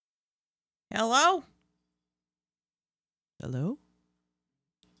Hello? Hello?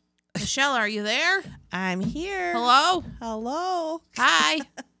 Michelle, are you there? I'm here. Hello? Hello. Hi.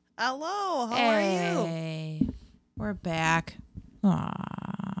 Hello. How are you? Hey. We're back.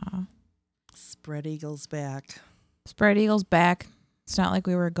 Aww. Spread Eagle's back. Spread Eagle's back. It's not like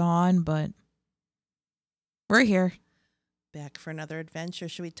we were gone, but we're here. Back for another adventure.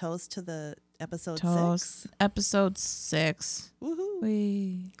 Should we toast to the episode Toast. 6? Episode 6. Woohoo.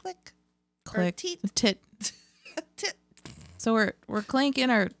 We Click. click. Teat. Tit. Tit. So we're clanking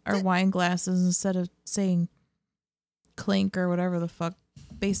our wine glasses instead of saying clink or whatever the fuck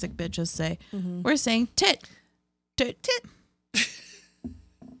basic bitches say. Mm-hmm. We're saying tit. Tit. Tit.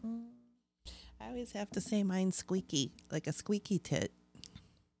 I always have to say mine squeaky, like a squeaky tit.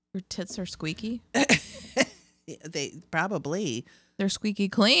 Your tits are squeaky. They probably. They're squeaky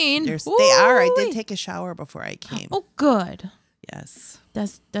clean. They are. I did Ooh-wee. take a shower before I came. Oh, good. Yes.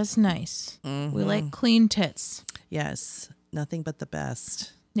 That's nice. Mm-hmm. We like clean tits. Yes. Nothing but the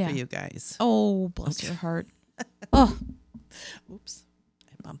best Yeah. for you guys. Oh, bless your heart. Oh, Oops.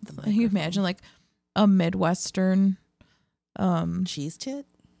 I bumped the can microphone. you imagine like a Midwestern? Cheese tit?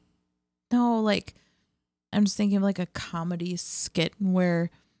 No, like I'm just thinking of like a comedy skit where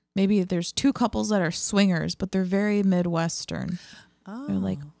maybe there's two couples that are swingers, but they're very Midwestern. Oh. They're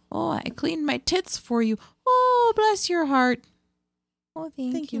like, "Oh, I cleaned my tits for you. Oh, bless your heart. Oh,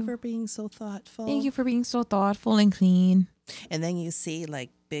 Thank you for being so thoughtful. Thank you for being so thoughtful and clean." And then you see like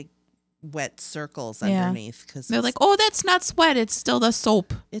big wet circles Yeah. underneath because They're like, "Oh, that's not sweat. It's still the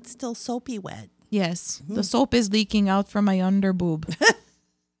soap." it's still soapy wet. Yes, the soap is leaking out from my underboob.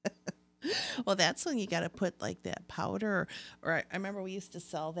 Well, that's when you got to put like that powder. Or I remember we used to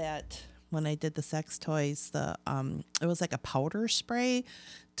sell that when I did the sex toys. It was like a powder spray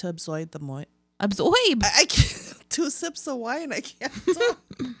to absorb the Absorb. I can't, 2 sips of wine. I can't talk.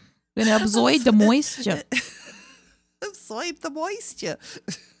 Gonna absorb the moisture. Absorb the moisture.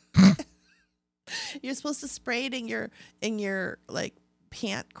 You're supposed to spray it in your like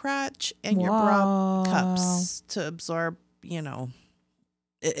pant crotch and your bra cups to absorb. You know,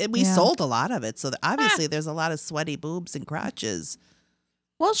 we sold a lot of it, so obviously there's a lot of sweaty boobs and crotches.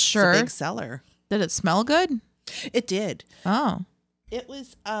 Well, sure. It's a big seller. Did it smell good? It did. Oh, It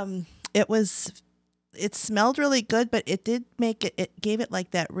smelled really good, but it did make it gave it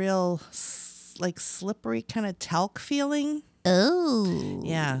like that real like slippery kind of talc feeling. oh,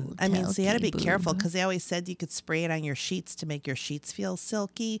 Yeah. I mean, so you had to be talky careful boob. because they always said you could spray it on your sheets to make your sheets feel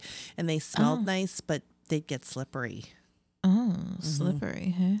silky, and they smelled nice, but they'd get slippery. Oh,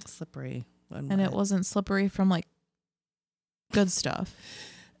 slippery, huh? Slippery. And it wasn't slippery from like good stuff.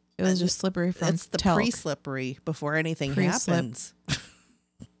 It was just slippery from It's the talc. pre-slippery before anything Pre-slip. happens.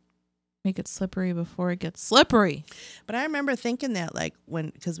 Make it slippery before it gets slippery. But I remember thinking that like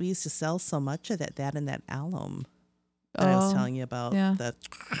because we used to sell so much of that and that alum that I was telling you about. yeah. The,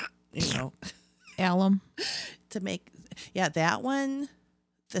 Alum. to make, that one,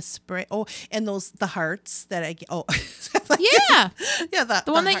 the spray. Oh, and the hearts that I, Yeah. yeah.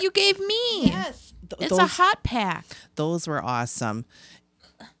 The one that you gave me. Yes. It's a hot pack. Those were awesome.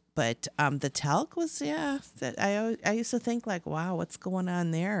 But the talc was, that I used to think like, wow, what's going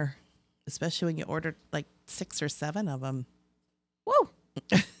on there? Especially when you ordered like 6 or 7 of them. Woo.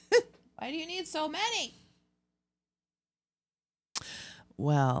 Why do you need so many?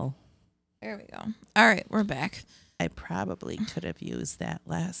 Well, There we go. All right, we're back. I probably could have used that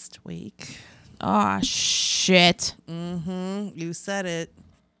last week. Oh, shit. Mm-hmm. You said it.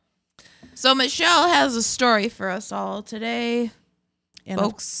 So Michelle has a story for us all today, And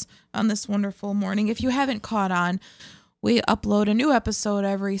folks, on this wonderful morning. If you haven't caught on, we upload a new episode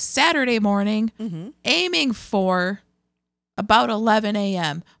every Saturday morning, aiming for about 11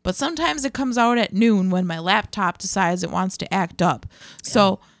 a.m. But sometimes it comes out at noon when my laptop decides it wants to act up.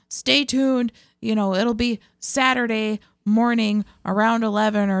 So stay tuned. You know, it'll be Saturday morning around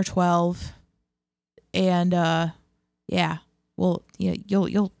 11 or 12. And you'll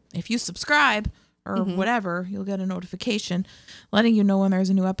if you subscribe or whatever, you'll get a notification letting you know when there's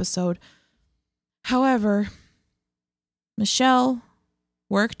a new episode. However, Michelle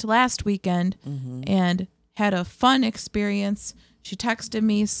worked last weekend and had a fun experience. She texted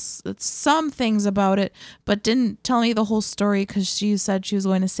me some things about it, but didn't tell me the whole story because she said she was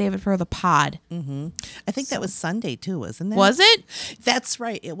going to save it for the pod. I think that was Sunday too, wasn't it? Was it? That's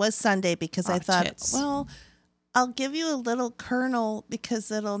right. It was Sunday because I thought, tits. well, I'll give you a little kernel because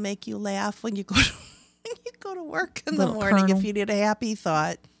it'll make you laugh when you go to work in the Little morning kernel. if you need a happy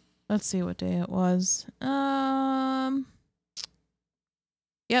thought. Let's see what day it was. Yep,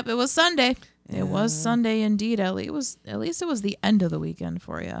 it was Sunday. It was Sunday indeed. At least it was the end of the weekend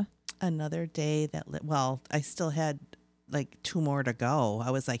for you. another day that, well, I still had like 2 more to go.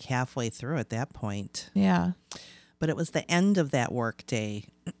 I was like halfway through at that point. Yeah. But it was the end of that work day.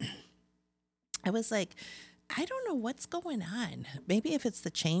 I was like, I don't know what's going on. Maybe if it's the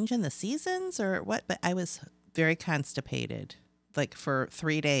change in the seasons or what, but I was very constipated like for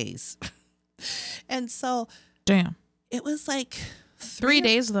 3 days. And so Damn. it was like 3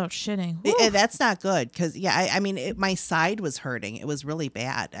 days without shitting. That's not good because, I mean, my side was hurting. It was really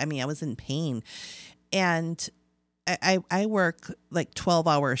bad. I mean, I was in pain. And I work like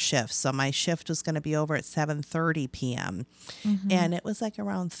 12-hour shifts. So my shift was going to be over at 7:30 p.m. And it was like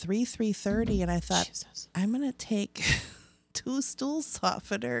around 3:30. And I thought, Jesus. I'm going to take 2 stool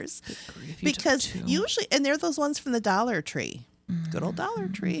softeners because usually, and they're those ones from the Dollar Tree. Good old Dollar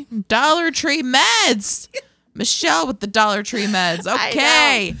Tree. Dollar Tree meds. Michelle with the Dollar Tree meds.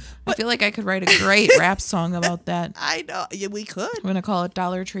 Okay. I feel like I could write a great rap song about that. I know. Yeah, we could. I'm going to call it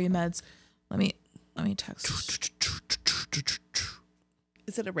Dollar Tree meds. Let me text.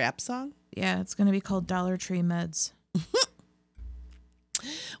 Is it a rap song? Yeah, it's going to be called Dollar Tree meds.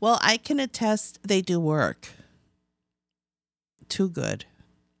 Well, I can attest they do work. Too good.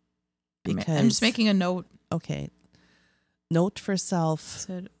 Because I'm just making a note. Okay. Note for self.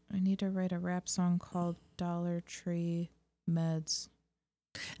 Said I need to write a rap song called Dollar Tree meds.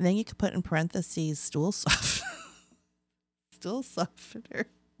 And then you could put in parentheses stool softener.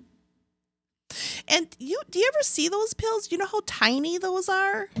 And do you ever see those pills? You know how tiny those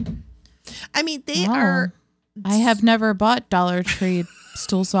are? I mean, they are. I have never bought Dollar Tree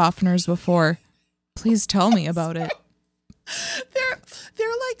stool softeners before. Please tell me about it. They're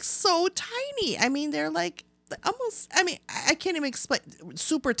like so tiny. I mean, they're like almost, I mean, I can't even explain.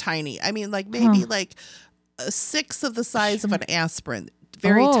 Super tiny. I mean, like maybe like a sixth of the size of an aspirin.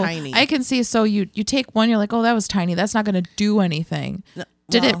 Very tiny. I can see. So you take one, you're like, oh, that was tiny. That's not going to do anything. No,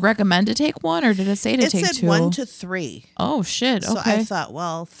 did it recommend to take one, or did it say to take 2? It said 1 to 3. Oh, shit. Okay. So I thought,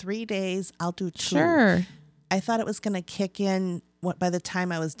 well, 3 days, I'll do 2. Sure. I thought it was going to kick in by the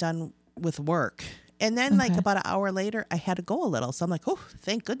time I was done with work. And then like about an hour later, I had to go a little. So I'm like, oh,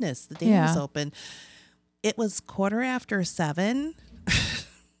 thank goodness the day was open. It was 7:15.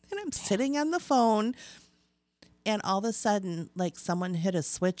 And I'm sitting on the phone. And all of a sudden, like someone hit a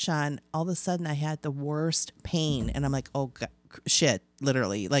switch on. All of a sudden, I had the worst pain. And I'm like, oh, God, shit,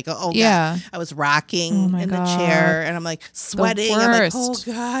 literally. Like, oh, yeah. God. I was rocking in the chair. And I'm like sweating. I'm like, oh,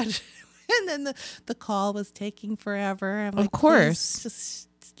 God. And then the call was taking forever. I'm like, of course. Just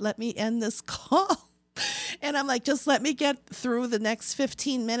let me end this call. And I'm like, just let me get through the next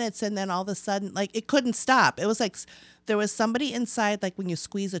 15 minutes. And then all of a sudden, like, it couldn't stop. It was like there was somebody inside, like when you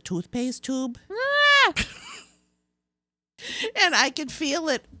squeeze a toothpaste tube. And I could feel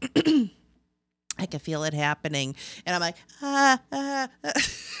it. I could feel it happening. And I'm like,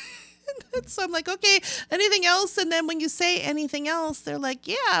 So I'm like, okay, anything else? And then when you say anything else, they're like,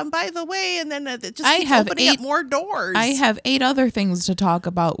 yeah, and by the way, and then it just keeps opening up more doors. I have 8 other things to talk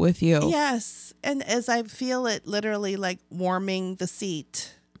about with you. Yes. And as I feel it literally like warming the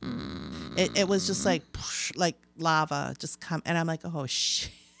seat, it was just like lava just come. And I'm like, oh,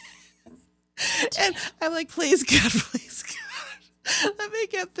 shit. And I'm like, please, God, let me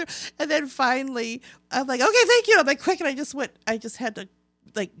get through. And then finally, I'm like, okay, thank you. I'm like, quick. And I just had to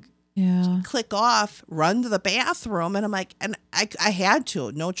like click off, run to the bathroom. And I'm like, and I had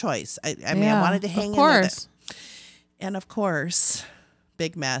to, no choice. I mean, I wanted to hang in there. And of course,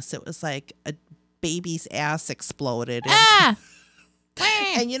 big mess. It was like a baby's ass exploded.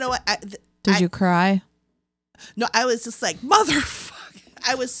 And you know what? Did you cry? No, I was just like, motherfucker.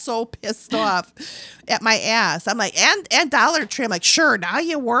 I was so pissed off at my ass. I'm like, and Dollar Tree. I'm like, sure, now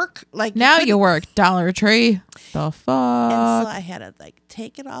you work. Like now you work, Dollar Tree. The fuck? And so I had to like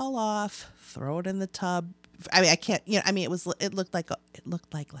take it all off, throw it in the tub. I mean, I can't. You know, I mean, it looked like a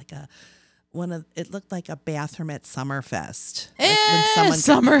bathroom at Summerfest. Like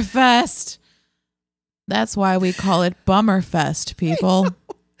Summerfest. That's why we call it Bummerfest, people.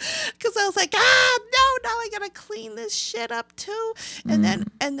 Because I was like, no, now I gotta clean this shit up too. And then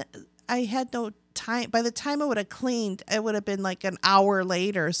I had no time. By the time I would have cleaned, it would have been like an hour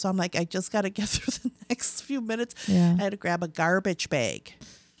later. So I'm like, I just gotta get through the next few minutes. Yeah. I had to grab a garbage bag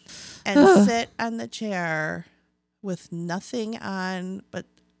and sit on the chair with nothing on but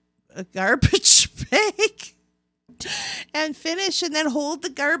a garbage bag. And finish and then hold the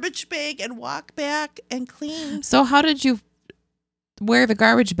garbage bag and walk back and clean. So how did you wear the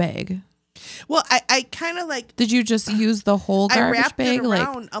garbage bag? Well, I kind of like. Did you just use the whole garbage bag? It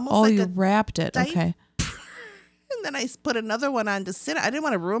around, you wrapped it. Okay. And then I put another one on to sit. I didn't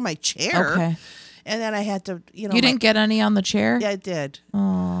want to ruin my chair. Okay. And then I had to, You didn't get any on the chair? Yeah, I did.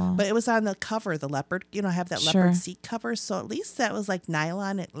 Oh. But it was on the cover, the leopard, have that Sure. leopard seat cover. So at least that was like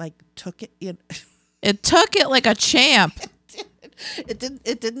nylon. It like took it. It took it like a champ. It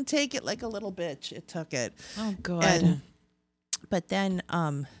didn't take it like a little bitch. It took it. Oh, good. But then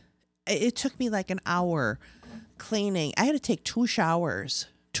it took me like an hour cleaning. I had to take 2 showers.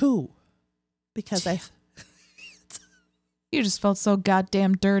 2. Because You just felt so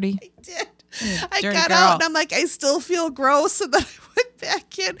goddamn dirty. I did. You I dirty got girl. out and I'm like, I still feel gross. And then I went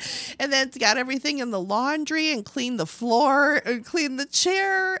back in and then got everything in the laundry and cleaned the floor and cleaned the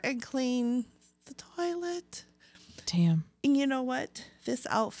chair and cleaned the toilet. Damn. And you know what? This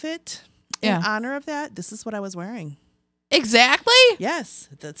outfit, Yeah. in honor of that, this is what I was wearing. Exactly? Yes.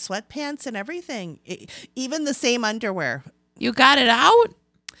 The sweatpants and everything. Even the same underwear. You got it out?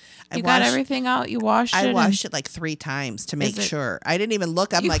 I You got washed- everything out? You washed it? I and- washed it like 3 times to make it- sure. I didn't even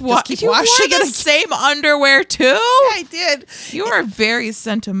look. I'm You like, wa- just keep you washing wore the it. same underwear too? I did. You are very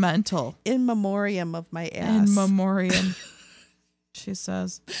sentimental. In memoriam of my ass. In memoriam, she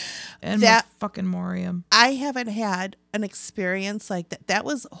says. In That- fucking memoriam. I haven't had an experience like that. That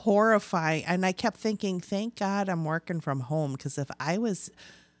was horrifying. And I kept thinking, thank God I'm working from home. Because if I was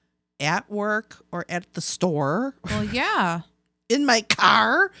at work or at the store, Well, yeah. in my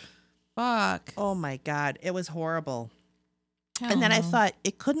car, Fuck. oh my God, it was horrible. Hell And then I no. thought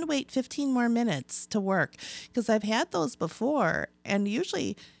it couldn't wait 15 more minutes to work because I've had those before. And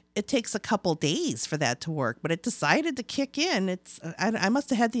usually it takes a couple days for that to work, but it decided to kick in. I must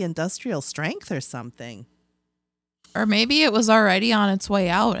have had the industrial strength or something. Or maybe it was already on its way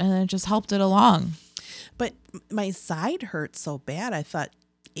out and it just helped it along. But my side hurt so bad. I thought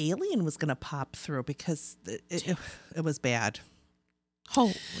alien was going to pop through because it was bad.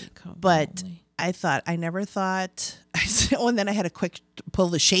 Holy cow. But I never thought. And then I had to quick pull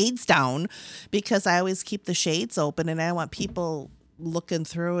the shades down because I always keep the shades open and I don't want people looking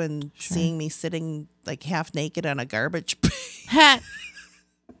through and seeing me sitting like half naked on a garbage bin. Ha!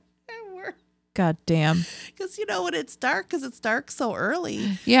 God damn. Because when it's dark, because it's dark so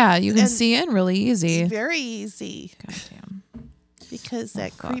early, Yeah, you can And see in really easy. very easy. God damn. Because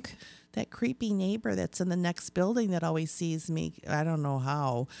that fuck. creepy neighbor that's in the next building that always sees me. I don't know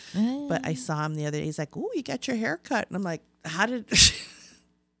how, but I saw him the other day. He's like, "Ooh, you got your hair cut," and I'm like, "How did?"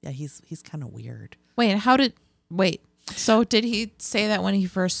 Yeah, he's kind of weird. Wait. So did he say that when he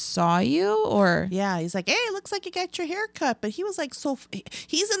first saw you or? Yeah, he's like, "Hey, looks like you got your hair cut," but he was like,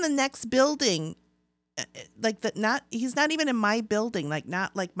 he's in the next building, like that. He's not even in my building. Like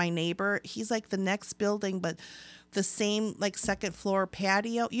not like my neighbor. He's like the next building, but the same like second floor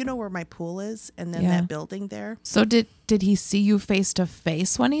patio. You know where my pool is, and then Yeah. that building there. So did he see you face to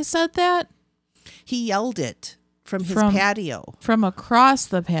face when he said that? He yelled it from his patio. From across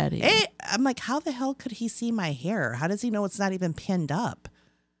the patio. Hey, I'm like, how the hell could he see my hair? How does he know it's not even pinned up?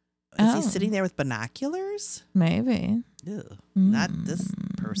 Is he sitting there with binoculars? Maybe. Ew, not this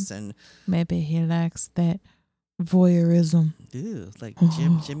person. Maybe he likes that voyeurism. Ew, like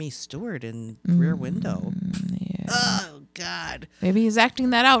Jimmy Stewart in Rear Window. Yeah. Oh, God. Maybe he's acting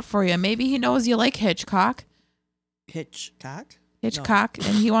that out for you. Maybe he knows you like Hitchcock. Hitchcock? Hitchcock,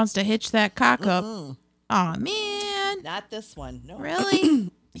 and he wants to hitch that cock up. Mm-mm. Oh man. Not this one. No.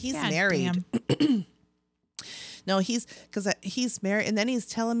 Really? He's God married. damn. No, he's married, and then he's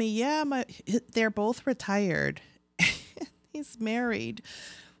telling me, yeah, they're both retired. He's married,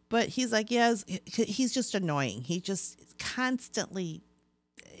 but he's like, yes, he's just annoying. He just constantly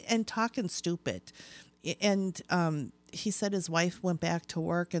and talking stupid, and he said his wife went back to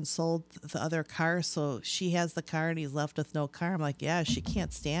work and sold the other car, so she has the car and he's left with no car. I'm like, yeah, she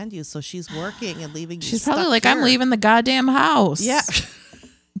can't stand you, so she's working and leaving you. She's probably stuck like, here. I'm leaving the goddamn house. Yeah.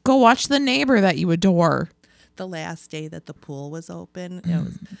 Go watch The Neighbor that you adore. The last day that the pool was open, it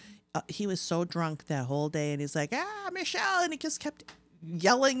was, he was so drunk that whole day, and he's like, Michelle, and he just kept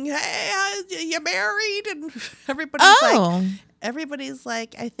yelling, hey, you married? And everybody's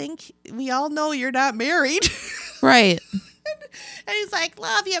like, I think we all know you're not married. Right. And he's like,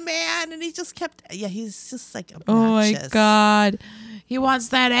 love you, man. And he just kept, he's just like Oh my obnoxious. God. He wants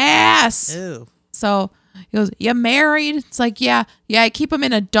that ass. Ew. So he goes, you married? It's like, yeah, I keep him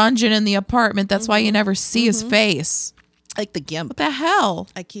in a dungeon in the apartment. That's why you never see his face. Like the gimp. What the hell?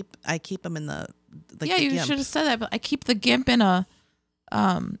 I keep him in the Yeah, the you gimp. should have said that, but I keep the gimp in a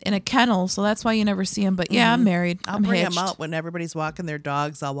kennel, so that's why you never see him. But yeah, I'm married. I'll I'm bring hitched. him out when everybody's walking their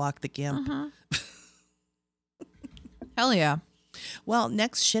dogs. I'll walk the gimp. Hell yeah. Well,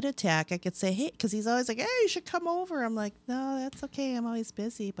 next shit attack, I could say, hey, because he's always like, hey, you should come over. I'm like, no, that's okay. I'm always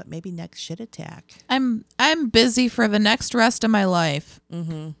busy, but maybe next shit attack. I'm busy for the next rest of my life.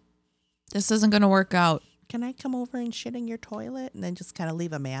 Mm-hmm. This isn't going to work out. can I come over and shit in your toilet? And then just kind of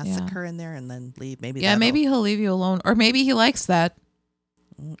leave a massacre in there and then leave. Maybe maybe he'll leave you alone. Or maybe he likes that.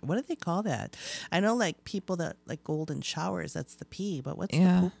 What do they call that? I know like people that like golden showers, that's the pee, but what's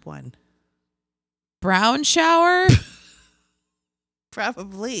the poop one? Brown shower?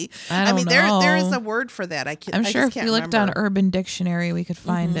 Probably. I mean, there is a word for that. I'm sure if you looked on Urban Dictionary, we could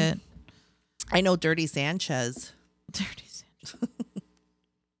find it. I know Dirty Sanchez. Dirty Sanchez.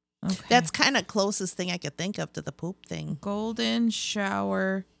 Okay. That's kind of closest thing I could think of to the poop thing. Golden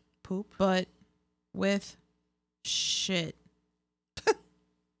shower poop, but with shit.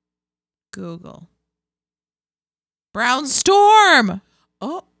 Google. Brown storm.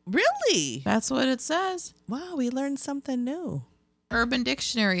 Oh, really? That's what it says. Wow, we learned something new. Urban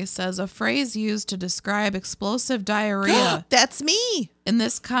Dictionary says a phrase used to describe explosive diarrhea. That's me. In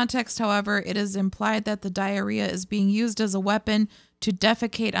this context, however, it is implied that the diarrhea is being used as a weapon to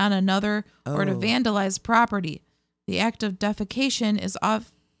defecate on another or to vandalize property. The act of defecation is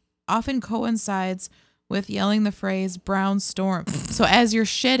often coincides with yelling the phrase brown storm. So as you're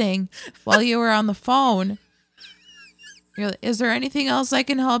shitting while you were on the phone, you're like, is there anything else I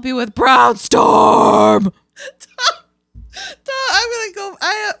can help you with? Brown storm. I'm going to go.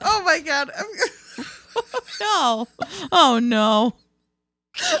 Oh my God. No. Oh no.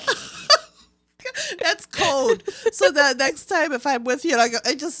 That's code. So that next time if I'm with you,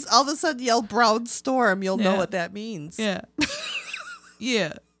 I just all of a sudden yell brown storm, you'll know what that means. Yeah.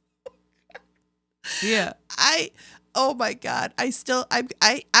 Yeah. Yeah. Oh my God. I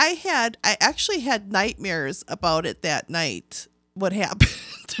actually had nightmares about it that night. What happened?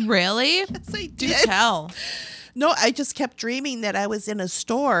 Really? Yes, I did. Do tell. No, I just kept dreaming that I was in a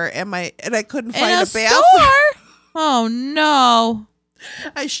store and I couldn't find in a bathroom. Store? Oh no.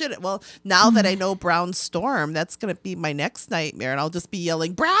 I should. Well, now that I know brown storm, that's going to be my next nightmare and I'll just be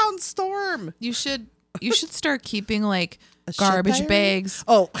yelling brown storm. You should start keeping like A shit garbage diary? bags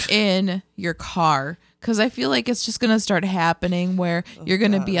in your car. Because I feel like it's just going to start happening where you're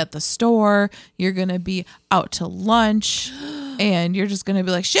going to be at the store, you're going to be out to lunch, and you're just going to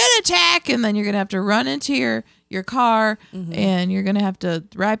be like, shit attack, and then you're going to have to run into your car, and you're going to have to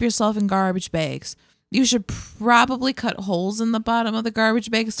wrap yourself in garbage bags. You should probably cut holes in the bottom of the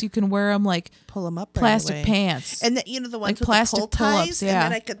garbage bags so you can wear them like pull them up plastic pants. And the ones like with plastic the pull pull-ups, ties, yeah.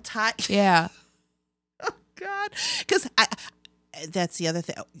 and then I could tie. Yeah. Oh God, because that's the other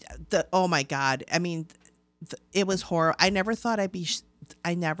thing. Oh my God, I mean, it was horrible. I never thought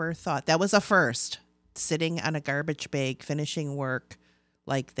I never thought that was a first. Sitting on a garbage bag, finishing work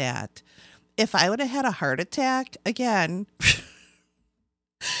like that. If I would have had a heart attack again.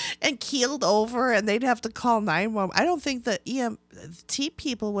 And keeled over and they'd have to call 911. I don't think the EMT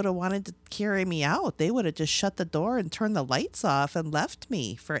people would have wanted to carry me out. They would have just shut the door and turned the lights off and left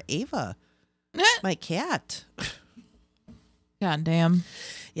me for Ava, my cat. God damn.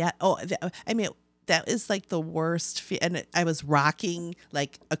 Yeah. Oh, I mean, that is like the worst. And I was rocking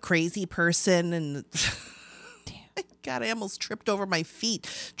like a crazy person. And God, I almost tripped over my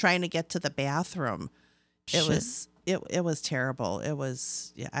feet trying to get to the bathroom. It was... It was terrible. It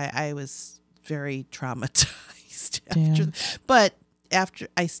was, I was very traumatized after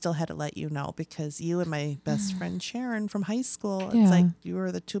I still had to let you know because you and my best friend Sharon from high school, it's like you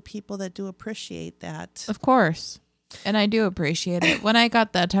were the two people that do appreciate that. Of course. And I do appreciate it. When I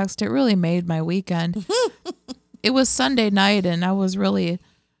got that text, it really made my weekend. It was Sunday night and I was really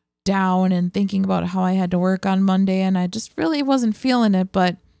down and thinking about how I had to work on Monday and I just really wasn't feeling it,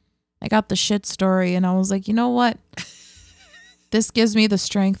 but I got the shit story and I was like, you know what? This gives me the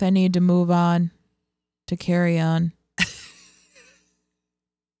strength I need to move on, to carry on.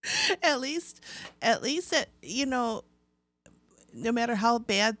 At least it, no matter how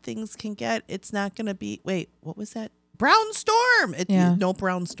bad things can get, it's not going to be, wait, what was that? Brown storm. No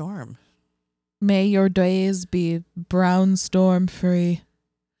brown storm. May your days be brown storm free.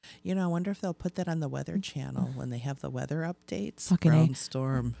 I wonder if they'll put that on the Weather Channel when they have the weather updates. Fucking brown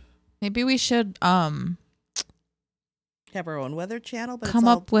storm. Maybe we should have our own Weather Channel, but come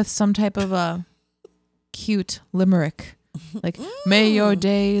up with some type of a cute limerick. Like, may your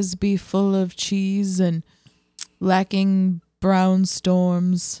days be full of cheese and lacking brown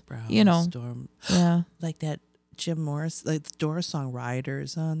storms. Brown storm. Yeah. Like that Jim Morris, like the Doors song,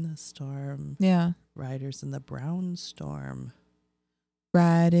 Riders on the Storm. Yeah. Riders in the Brown Storm.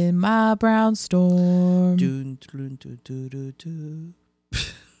 Ride in my brown storm. Dun, dun, dun, dun, dun, dun.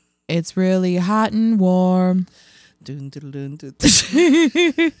 It's really hot and warm. Dun, dun, dun, dun,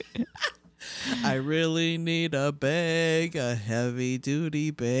 dun. I really need a bag, a heavy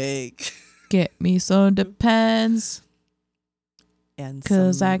duty bag. Get me some Depends. And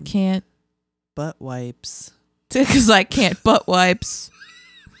because I can't Butt wipes. Because I can't butt wipes.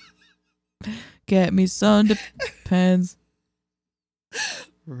 Get me some Depends.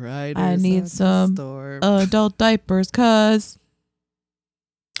 Right. I need some adult diapers, cuz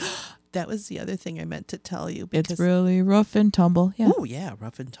that was the other thing I meant to tell you. It's really rough and tumble. Yeah. Oh, yeah.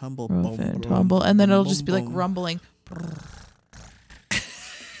 Rough and tumble. Rough and tumble. And then it'll just be like rumbling.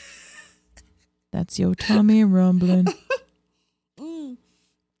 That's your tummy rumbling.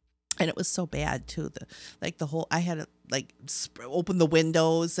 And it was so bad too. I had to open the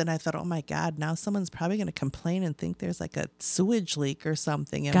windows, and I thought, oh my God, now someone's probably going to complain and think there's like a sewage leak or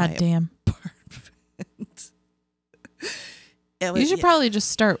something in God damn. apartment. You should probably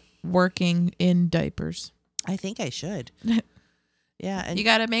just start working in diapers. I think I should. Yeah. And you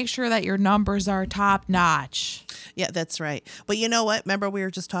got to make sure that your numbers are top notch. Yeah, that's right. But you know what? Remember we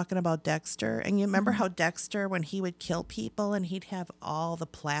were just talking about Dexter, and you remember how Dexter, when he would kill people and he'd have all the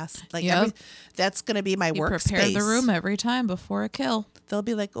plastic, that's going to be my workspace. Prepare the room every time before a kill. They'll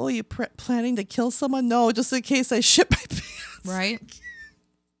be like, oh, you planning to kill someone? No, just in case I shit my pants. Right.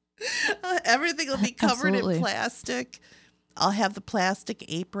 Everything will be covered Absolutely. in plastic. I'll have the plastic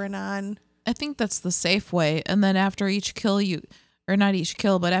apron on. I think that's the safe way. And then after each kill, not each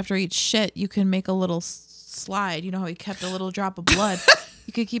kill, but after each shit, you can make a little slide. You know how you kept a little drop of blood?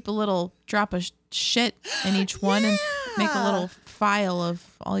 You could keep a little drop of shit in each one and make a little file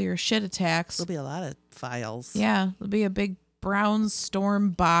of all your shit attacks. There'll be a lot of files. Yeah, it'll be a big brown storm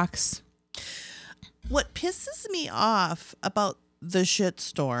box. What pisses me off about the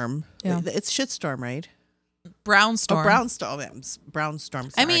shitstorm, it's shitstorm, right? Brownstorm. Oh, Brownstorm.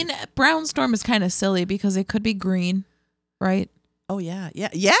 Brownstorm. Sorry. I mean, Brownstorm is kind of silly because it could be green, right? Oh, yeah.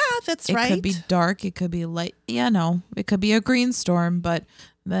 That's right. It could be dark. It could be light. Yeah, no. It could be a green storm, but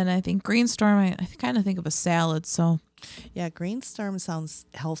then I think green storm, I kind of think of a salad, so. Yeah, green storm sounds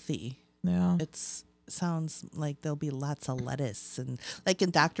healthy. Yeah. It sounds like there'll be lots of lettuce, and like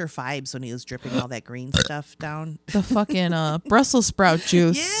in Dr. Phibes when he was dripping all that green stuff down. The fucking Brussels sprout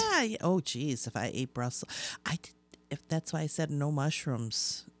juice. Yeah. Oh, geez. If I ate Brussels, if that's why I said no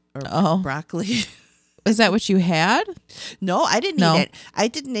mushrooms or broccoli. Is that what you had? No, I didn't eat it. I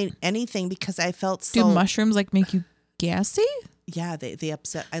didn't eat anything because I felt so. Do mushrooms make you gassy? Yeah, they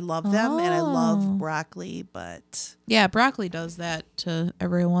upset. I love them and I love broccoli, but yeah, broccoli does that to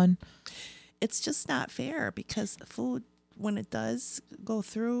everyone. It's just not fair because food, when it does go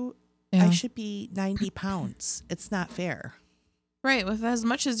through, Yeah. I should be 90 pounds. It's not fair. Right. With as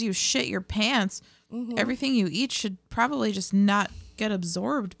much as you shit your pants, everything you eat should probably just not get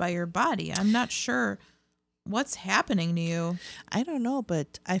absorbed by your body. I'm not sure what's happening to you. I don't know,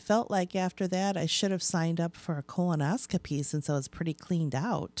 but I felt like after that I should have signed up for a colonoscopy since I was pretty cleaned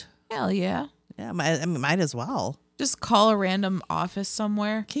out. Hell yeah. Yeah, might as well. Just call a random office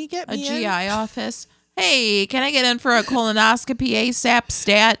somewhere. Can you get me a GI office? Hey, can I get in for a colonoscopy ASAP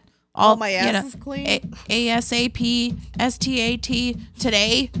stat? All my ass is clean. ASAP STAT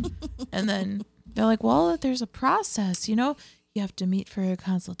today. And then they're like, well, there's a process, you have to meet for a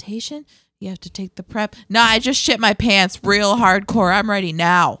consultation. You have to take the prep. Nah, I just shit my pants real hardcore. I'm ready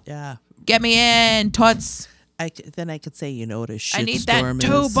now. Yeah. Get me in, toots. Then I could say, what a shit I need storm that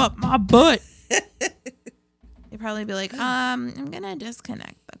tube is. up my butt. They'd probably be like, I'm going to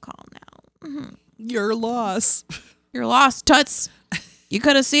disconnect the call now. Mm-hmm. Your loss. You're lost, toots. You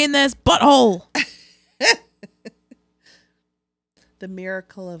could have seen this butthole. The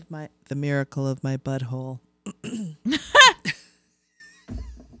miracle of my butthole.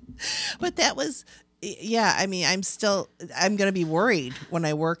 But that was, I'm going to be worried when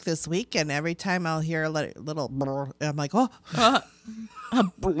I work this weekend. Every time I'll hear a little brr, I'm like, oh.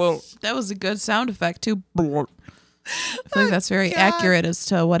 That was a good sound effect, too. I feel like that's very accurate as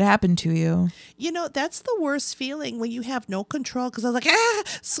to what happened to you. That's the worst feeling when you have no control. Because I was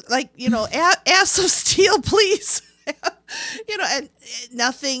like, ass of steel, please. And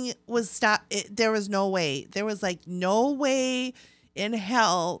nothing was stopped. There was no way. There was no way in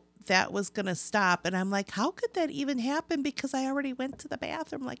hell that was going to stop. And I'm like, how could that even happen? Because I already went to the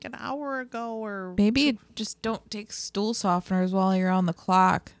bathroom an hour ago or. Maybe just don't take stool softeners while you're on the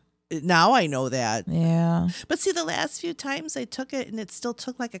clock. Now I know that. Yeah. But see, the last few times I took it and it still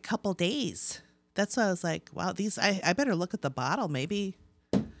took a couple days. That's why I was like, wow, I better look at the bottle. Maybe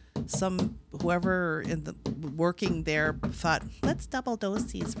whoever working there thought, let's double dose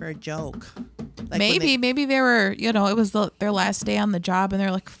these for a joke. Maybe they were, it was their last day on the job and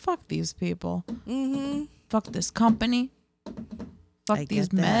they're like, fuck these people. Mm-hmm. Fuck this company. Fuck these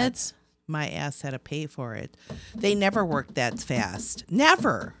meds. My ass had to pay for it. They never worked that fast.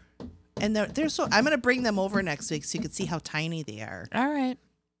 Never. And they're so. I'm going to bring them over next week so you can see how tiny they are. All right.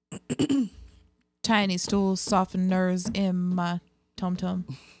 tiny stools soften nerves in my tum-tum.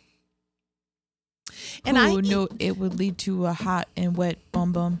 And Who knew it would lead to a hot and wet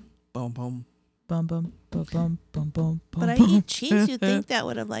bum-bum. Bum. Bum-bum, bum-bum, bum-bum, But I bum-bum. eat cheese. You'd think that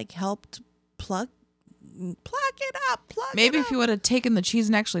would have like helped plug it up. Maybe if you would have taken the cheese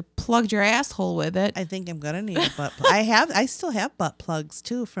and actually plugged your asshole with it. I think I'm gonna need a butt plug. I still have butt plugs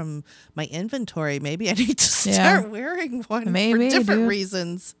too from my inventory. Maybe I need to start wearing one Maybe, for different dude.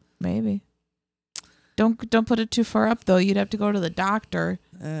 reasons. Maybe. Don't put it too far up though. You'd have to go to the doctor.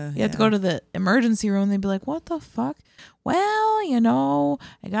 You have to go to the emergency room. They'd be like, "What the fuck?" Well, I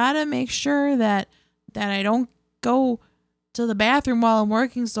gotta make sure that I don't go to the bathroom while I'm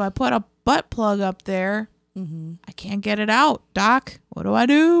working, so I put a butt plug up there. Mm-hmm. I can't get it out, doc. What do I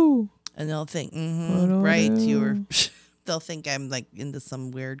do? And they'll think, What do I right, do? you were. They'll think I'm like into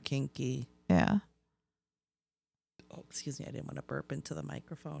some weird kinky. Yeah. Oh, excuse me, I didn't want to burp into the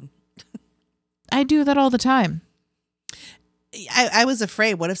microphone. I do that all the time. I was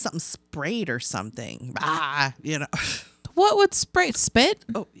afraid. What if something sprayed or something? What would spray? Spit?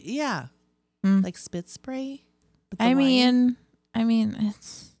 Oh yeah, Mm. like spit spray. with the I wine. mean,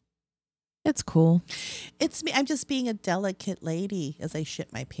 it's cool. It's me. I'm just being a delicate lady as I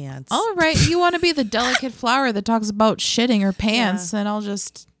shit my pants. All right, you want to be the delicate flower that talks about shitting her pants, and I'll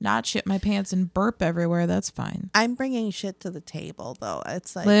just not shit my pants and burp everywhere. That's fine. I'm bringing shit to the table, though.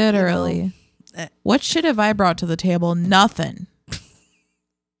 It's like Literally. What shit have I brought to the table? Nothing.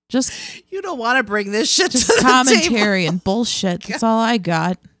 Just you don't want to bring this shit to the table. commentary and bullshit. That's all I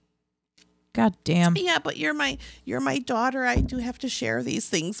got. God damn. Yeah, but you're my daughter. I do have to share these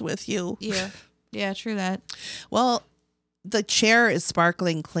things with you. Yeah, true that. Well, the chair is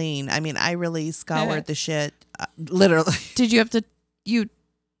sparkling clean. I mean, I really scoured the shit. Literally. Did you have to? You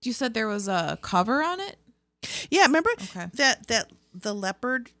said there was a cover on it. Yeah, remember Okay. that the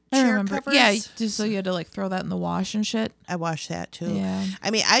leopard I chair remember. covers? Yeah, just so you had to like throw that in the wash and shit. I washed that too. Yeah.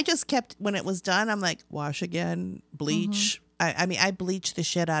 I mean, I just kept when it was done. I'm like, wash again, bleach. I mean, I bleached the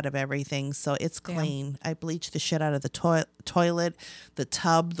shit out of everything, so it's Damn. clean. I bleached the shit out of the toilet, the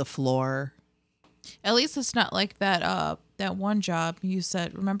tub, the floor. At least it's not like that that one job you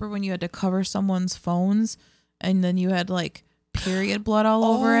said. Remember when you had to cover someone's phones and then you had like period blood all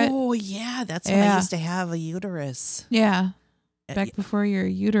over it? Oh yeah, that's when I Yeah. used to have a uterus. Yeah. Back before your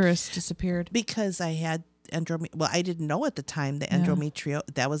uterus disappeared. Because I had well, I didn't know at the time the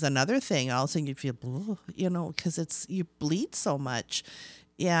endometriosis. That was another thing. All of a sudden you feel, because you bleed so much.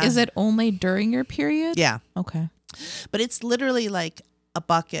 Yeah. Is it only during your period? Yeah. Okay. But it's literally like a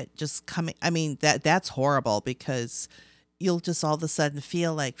bucket just coming. I mean, that's horrible because you'll just all of a sudden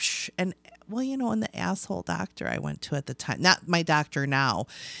feel like, and the asshole doctor I went to at the time, not my doctor now.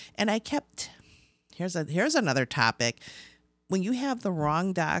 And I kept, here's another topic. When you have the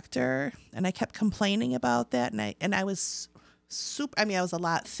wrong doctor, and I kept complaining about that, and I was I was a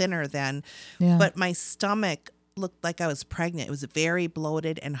lot thinner then, Yeah. but my stomach looked like I was pregnant. It was very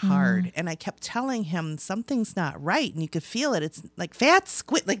bloated and hard, and I kept telling him something's not right, and you could feel it. It's like fat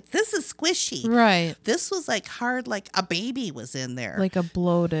like this is squishy. Right. This was like hard, like a baby was in there. Like a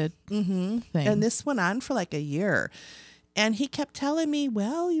bloated thing. And this went on for like a year, and he kept telling me,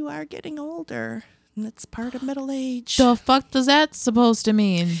 "Well, you are getting older." And it's part of middle age. The fuck does that supposed to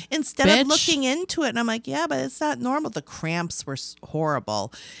mean? Instead bitch? of looking into it, and I'm like, yeah, but it's not normal. The cramps were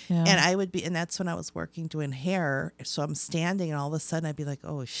horrible. Yeah. And I would be, and that's when I was working doing hair. So I'm standing, and all of a sudden I'd be like,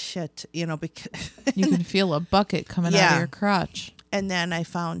 oh shit, because You can feel a bucket coming out Yeah. of your crotch. And then I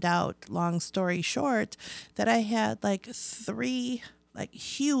found out, long story short, that I had like 3 like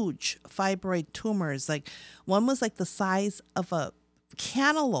huge fibroid tumors. Like one was like the size of a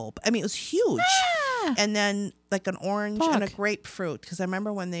cantaloupe. I mean, it was huge. And then like an orange and a Fuck. grapefruit. Because I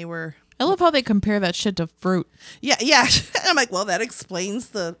remember when they were, I love how they compare that shit to fruit. yeah. I'm like, well, that explains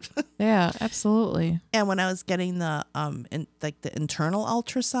the. Yeah, absolutely. And when I was getting the the internal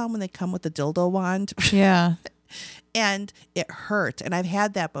ultrasound when they come with the dildo wand, Yeah. and it hurt, and I've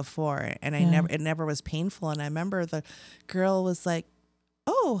had that before, and it never was painful. And I remember the girl was like,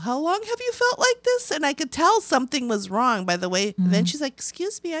 "Oh, how long have you felt like this?" And I could tell something was wrong by the way. And then she's like,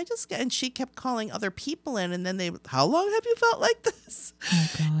 "Excuse me, and she kept calling other people in, and then "How long have you felt like this?" Oh,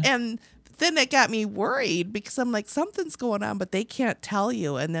 God. And then it got me worried because I'm like, something's going on, but they can't tell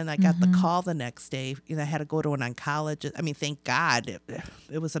you. And then I got the call the next day. I had to go to an oncologist. I mean, thank God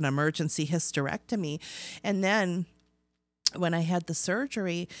it was an emergency hysterectomy. And then when I had the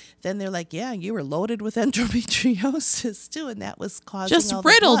surgery, then they're like, yeah, you were loaded with endometriosis too. And that was causing Just all the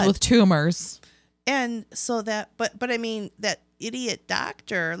riddled blood. with tumors. And so that, but I mean, that idiot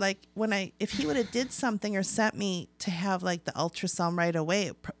doctor. Like if he would have did something or sent me to have like the ultrasound right away,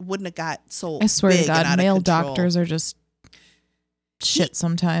 it wouldn't have got so I swear big to God, and out male of control. doctors are just shit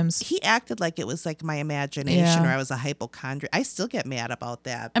sometimes. He acted like it was like my imagination or I was a hypochondriac. I still get mad about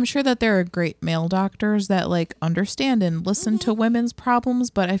that. I'm sure that there are great male doctors that like understand and listen to women's problems,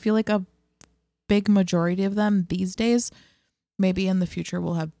 but I feel like a big majority of them these days, maybe in the future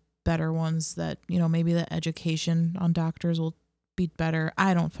we'll have better ones that, you know, maybe the education on doctors will be better.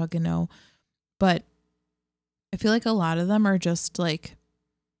 I don't fucking know. But I feel like a lot of them are just like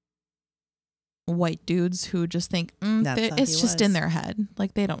white dudes who just think it's just in their head.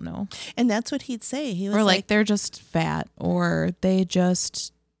 Like they don't know. And that's what he'd say. He was or like they're just fat or they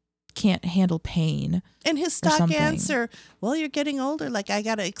just can't handle pain. And his stock answer, well, you're getting older. Like I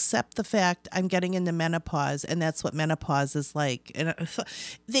got to accept the fact I'm getting into menopause. And that's what menopause is like. And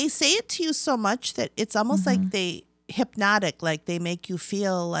they say it to you so much that it's almost like they hypnotic, like they make you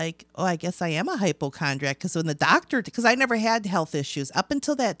feel like, oh, I guess I am a hypochondriac. Because when the doctor, because I never had health issues up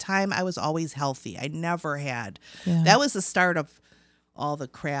until that time, I was always healthy. I never had. That was the start of all the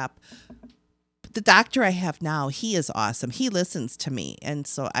crap. But the doctor I have now, he is awesome. He listens to me, and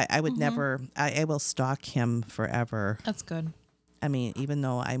so I would never. I will stalk him forever. That's good. I mean, even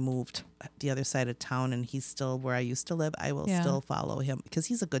though I moved the other side of town and he's still where I used to live, I will still follow him because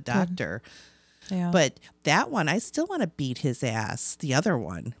he's a good doctor. Yeah. But that one, I still want to beat his ass, the other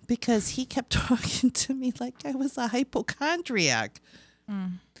one, because he kept talking to me like I was a hypochondriac.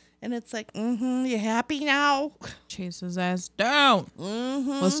 And it's like, you happy now? Chase his ass down.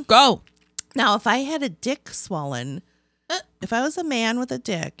 Let's go. Now, if I had a dick swollen, if I was a man with a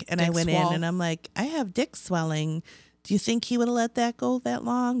dick and I went in and I'm like, I have dick swelling, do you think he would have let that go that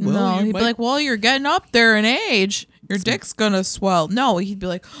long? No, he'd be like, well, you're getting up there in age. Your dick's going to swell. No, he'd be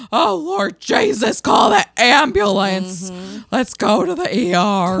like, oh, Lord Jesus, call the ambulance. Let's go to the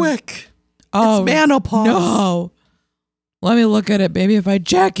ER. Quick. Oh, it's menopause. No. Let me look at it. Maybe if I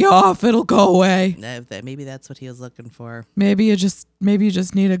jack you off, it'll go away. Maybe that's what he was looking for. Maybe you just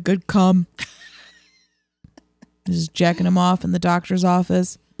need a good cum. Just jacking him off in the doctor's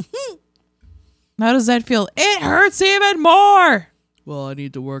office. How does that feel? It hurts even more. Well, I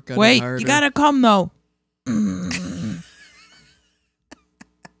need to work on it Wait, harder. you gotta come though.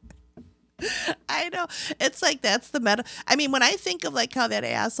 I know. It's like that's the meta. I mean, when I think of like how that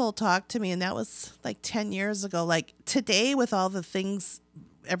asshole talked to me, and that was like 10 years ago, like today with all the things,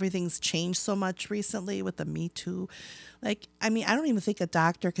 everything's changed so much recently with the Me Too. Like, I mean, I don't even think a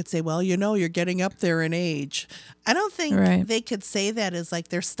doctor could say, well, you know, you're getting up there in age. I don't think they could say that as like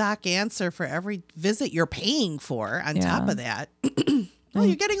their stock answer for every visit you're paying for on top of that. Well,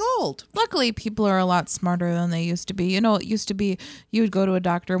 you're getting old. Luckily, people are a lot smarter than they used to be. You know, it used to be you would go to a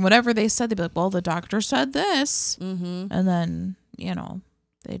doctor and whatever they said, they'd be like, well, the doctor said this. And then, you know,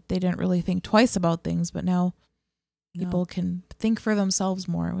 they didn't really think twice about things. But now people can think for themselves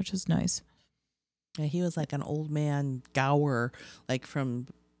more, which is nice. Yeah, he was like an old man Gower, like from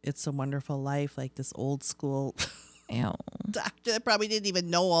It's a Wonderful Life, like this old school doctor that probably didn't even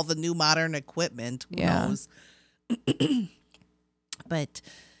know all the new modern equipment. Who knows? But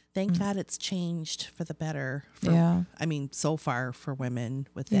thank God it's changed for the better. I mean, so far for women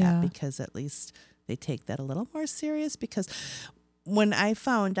with that, because at least they take that a little more serious. Because when I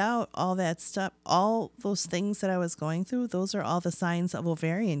found out all that stuff, all those things that I was going through, those are all the signs of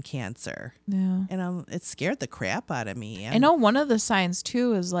ovarian cancer. Yeah. And it scared the crap out of me. I know one of the signs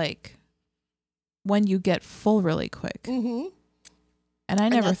too is like when you get full really quick. And I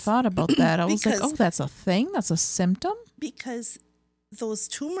never thought about that. I was like, oh, that's a thing? That's a symptom? Because those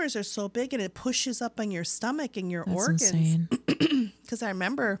tumors are so big and it pushes up on your stomach and your organs. Insane. Because I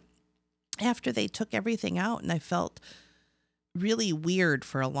remember after they took everything out and I felt really weird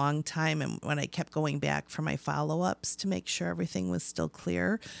for a long time, and when I kept going back for my follow-ups to make sure everything was still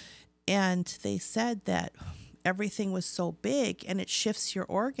clear, and they said that everything was so big and it shifts your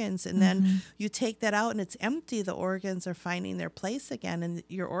organs, and then you take that out and it's empty, the organs are finding their place again and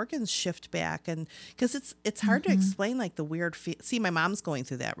your organs shift back. And because it's hard to explain, like the weird see, my mom's going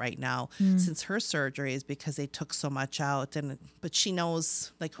through that right now since her surgeries, because they took so much out, but she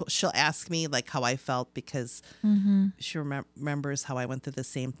knows, like she'll ask me like how I felt because she remembers how I went through the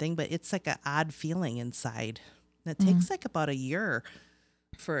same thing, but it's like an odd feeling inside, and it takes like about a year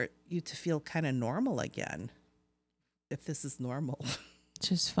for you to feel kind of normal again. If this is normal. It's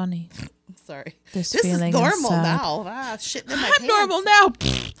just funny. I'm sorry. This is normal inside. now. Shitting in my I'm normal now.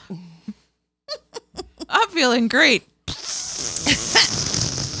 I'm feeling great.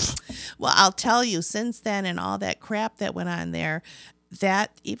 Well, I'll tell you, since then and all that crap that went on there,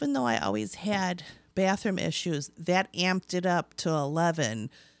 that even though I always had bathroom issues. That amped it up to 11.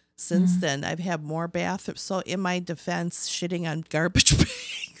 Since then, I've had more bathrooms. So in my defense, shitting on garbage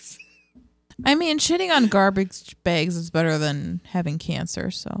bags. I mean, shitting on garbage bags is better than having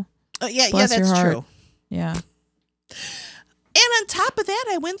cancer. So Yeah, bless your that's heart. true. Yeah. And on top of that,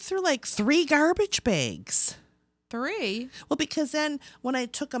 I went through like 3 garbage bags. 3. Well, because then when I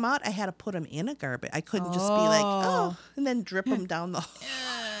took them out, I had to put them in a garbage. I couldn't just be like, oh, and then drip them down the.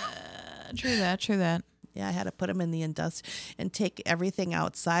 True that. Yeah, I had to put them in the and take everything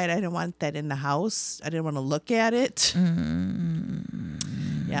outside. I didn't want that in the house. I didn't want to look at it.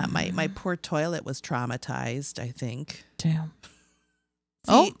 Yeah, my poor toilet was traumatized, I think. Damn.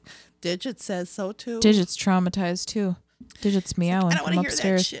 See, Digit says so too. Digit's traumatized too. Digit's meowing I don't want from to hear that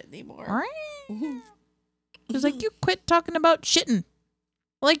upstairs. shit anymore. She's like, you quit talking about shitting.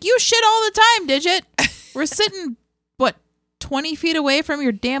 Like, you shit all the time, Digit. We're sitting, 20 feet away from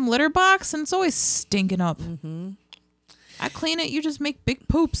your damn litter box, and it's always stinking up. I clean it, you just make big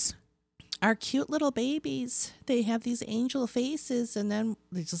poops. Our cute little babies, they have these angel faces, and then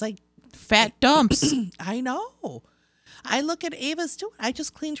they just like fat dumps. I know. I look at Ava's too. I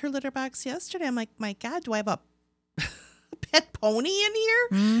just cleaned her litter box yesterday. I'm like, my God, do I have a pet pony in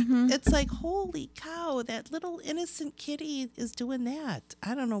here? It's like, holy cow, that little innocent kitty is doing that.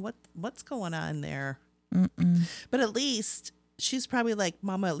 I don't know what's going on there. But at least she's probably like,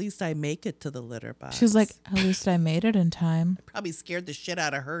 Mama, at least I make it to the litter box. She's like, at least I made it in time. Probably scared the shit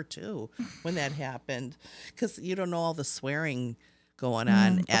out of her too when that happened, because you don't know all the swearing going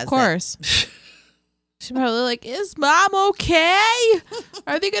on. Of course. She's probably like, is Mom okay?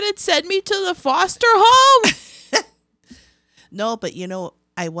 Are they going to send me to the foster home? No, but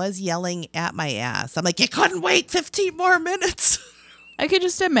I was yelling at my ass. I'm like, you couldn't wait 15 more minutes. I could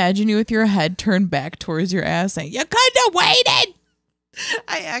just imagine you with your head turned back towards your ass saying, you couldn't have waited.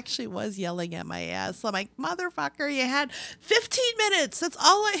 I actually was yelling at my ass. So I'm like, motherfucker, you had 15 minutes. That's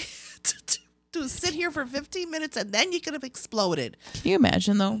all I had to do, sit here for 15 minutes, and then you could have exploded. Can you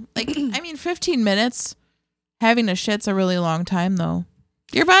imagine, though? Like, 15 minutes having a shit's a really long time, though.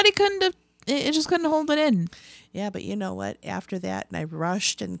 Your body couldn't have, it just couldn't hold it in. Yeah, but you know what? After that, and I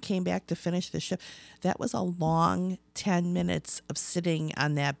rushed and came back to finish the shift. That was a long 10 minutes of sitting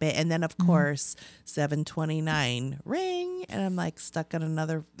on that bed. And then, of course, 7:29 ring. And I'm like stuck on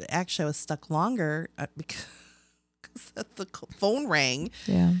another. Actually, I was stuck longer because the phone rang.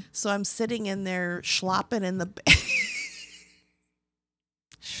 Yeah. So I'm sitting in there slopping in the bed.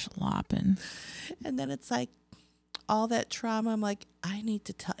 Slopping. And then it's like, all that trauma, I'm like, I need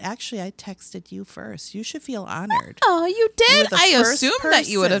to tell. Actually, I texted you first. You should feel honored. Oh, you did? I first assumed that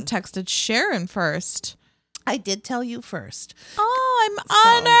you would have person. texted Sharon first. I did tell you first. Oh, I'm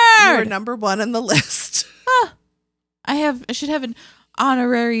So honored. you're number 1 on the list. I should have an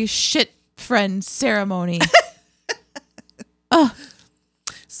honorary shit friend ceremony.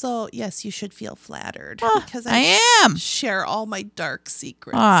 So, yes, you should feel flattered. Because I am. share all my dark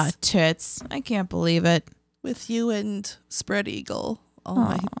secrets Tits. I can't believe it. with you and Spread Eagle. All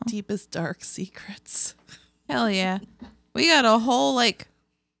my deepest dark secrets. Hell yeah. We got a whole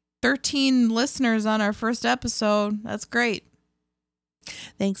 13 listeners on our first episode. That's great.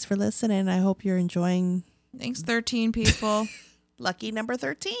 Thanks for listening. I hope you're enjoying Thanks 13 people. lucky number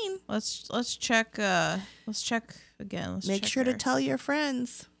 13. Let's check let's check again. Let's Make check sure our- to tell your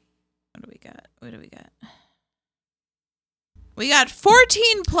friends. What do we got? We got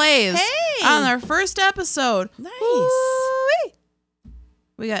 14 plays Hey! on our first episode. Nice. Woo-wee.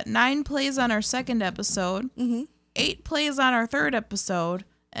 We got 9 plays on our second episode, 8 plays on our third episode,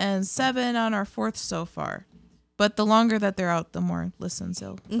 and 7 on our fourth so far. But the longer that they're out, the more listens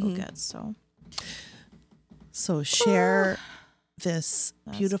they'll get. So share this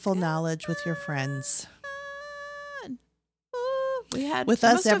That's beautiful good. knowledge with your friends. We had With we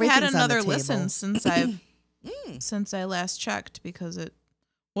us, must have had everything's on the another table. listen since I last checked, because it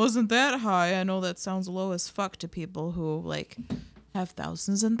wasn't that high. I know that sounds low as fuck to people who have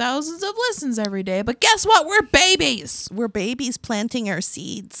thousands and thousands of listens every day. But guess what? We're babies. We're babies planting our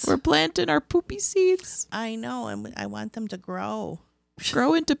seeds. We're planting our poopy seeds, I know, and I want them to grow.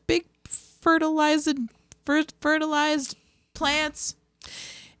 grow into big fertilized plants,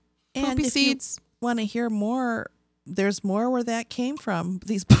 And poopy if seeds. you want to hear more, there's more where that came from.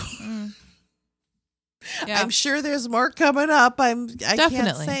 These Yeah. I'm sure there's more coming up. I can't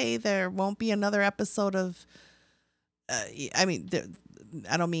Definitely. say there won't be another episode of. I mean,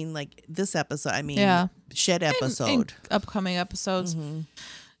 I don't mean like this episode. I mean, Yeah. shed episode. in upcoming episodes. Mhm.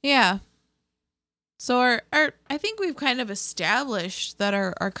 Yeah. So our I think we've kind of established that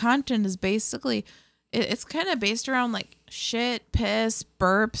our content is basically it's kind of based around shit, piss,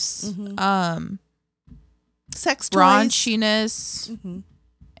 burps, sex toys. raunchiness, Mm-hmm.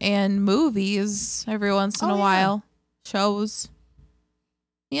 and movies every once in a while. Shows.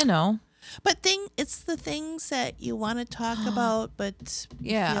 You know. But it's the things that you want to talk about, but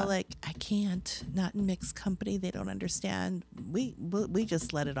you feel like I can't. Not in mixed company. They don't understand. We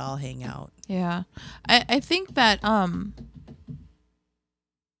just let it all hang out. Yeah. I think that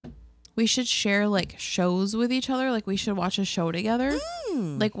we should share like shows with each other. Like we should watch a show together.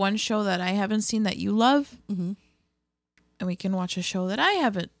 Like one show that I haven't seen that you love. Mm-hmm. And we can watch a show that I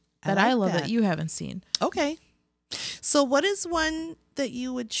haven't, that I love that you haven't seen. Okay. So what is one that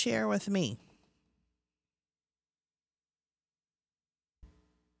you would share with me?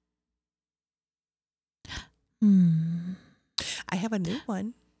 I have a new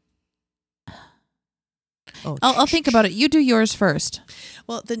one. Oh, I'll think about it. You do yours first.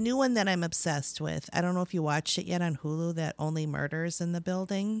 Well, the new one that I'm obsessed with, I don't know if you watched it yet on Hulu, that Only Murders in the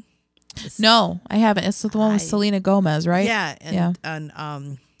Building. No, I haven't. It's the one with Selena Gomez, right? Yeah.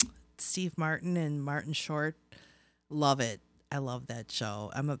 And Steve Martin and Martin Short. Love it. I love that show.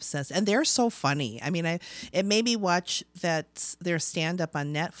 I'm obsessed. And they're so funny. I mean, it made me watch their stand-up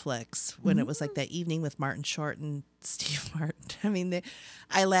on Netflix when it was like that evening with Martin Short and Steve Martin. I mean,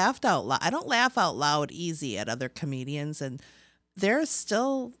 I laughed out loud. I don't laugh out loud easy at other comedians. And they're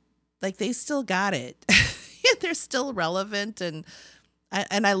still, like, they still got it. They're still relevant. And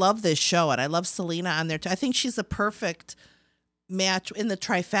I love this show. And I love Selena on there too. I think she's a perfect match in the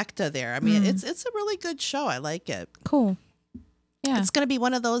trifecta there. I mean, it's a really good show. I like it. Cool. Yeah. It's going to be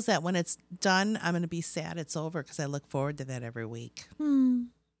one of those that when it's done, I'm going to be sad it's over because I look forward to that every week.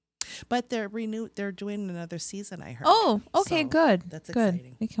 But they're doing another season, I heard. Oh, okay, so good. That's good.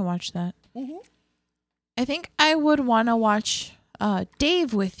 exciting. We can watch that. Mm-hmm. I think I would want to watch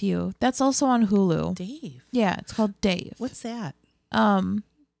Dave with you. That's also on Hulu. Dave? Yeah, it's called Dave. What's that?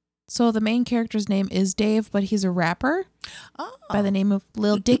 So the main character's name is Dave, but he's a rapper by the name of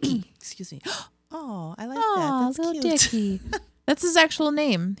Lil Dicky. Excuse me. Oh, I like that. That's Lil cute. Dicky. That's his actual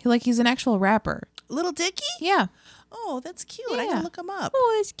name. He's an actual rapper. Little Dicky? Yeah. Oh, that's cute. Yeah. I gotta look him up.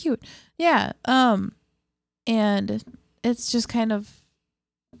 Oh, that's cute. Yeah. And it's just kind of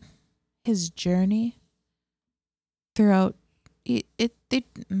his journey throughout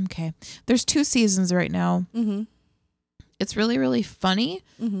okay. There's 2 seasons right now. Mm-hmm. It's really, really funny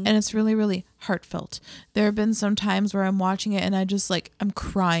and it's really, really heartfelt. There have been some times where I'm watching it and I'm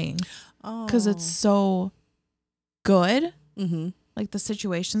crying because it's so good. Mm-hmm. Like the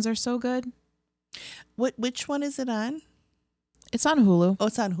situations are so good. Which one is it on? It's on Hulu. Oh,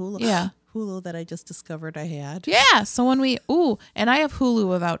 it's on Hulu. Yeah. Hulu that I just discovered I had. Yeah. So when and I have Hulu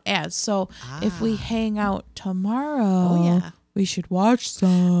without ads. So if we hang out tomorrow, we should watch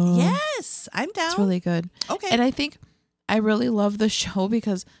some. Yes, I'm down. It's really good. Okay. And I think I really love the show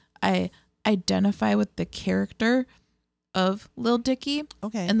because I identify with the character of Lil Dicky.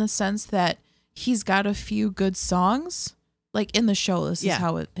 Okay. In the sense that he's got a few good songs. Like in the show, this is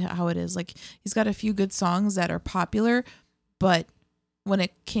how it is. Like he's got a few good songs that are popular, but when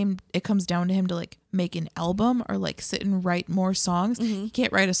it comes down to him to like make an album or like sit and write more songs, he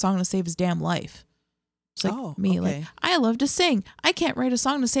can't write a song to save his damn life. It's like me, like I love to sing. I can't write a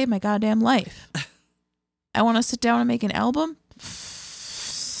song to save my goddamn life. I want to sit down and make an album.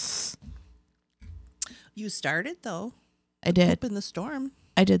 You started though. I did. Hope in the storm.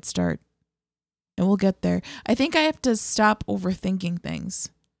 I did start. And we'll get there. I think I have to stop overthinking things.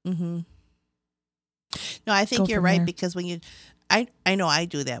 Mm-hmm. No, I think you're right because when I know I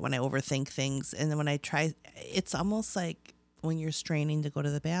do that when I overthink things, and then when I try, it's almost like when you're straining to go to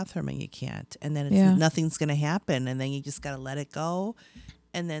the bathroom and you can't, and then nothing's going to happen, and then you just got to let it go,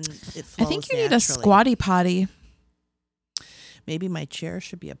 and then it flows. I think you need a naturally. squatty potty. Maybe my chair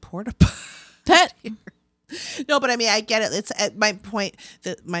should be a porta potty. That. No, but I mean, I get it. It's at my point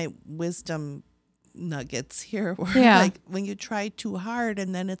that my wisdom nuggets here where like when you try too hard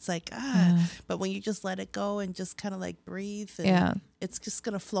and then it's like but when you just let it go and just kind of like breathe and it's just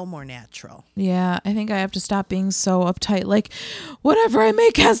gonna flow more natural. I think I have to stop being so uptight, like whatever I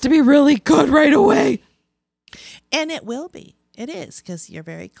make has to be really good right away. And it will be. It is, because you're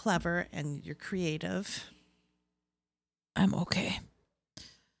very clever and you're creative. I'm okay,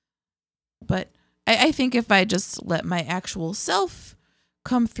 but I think if I just let my actual self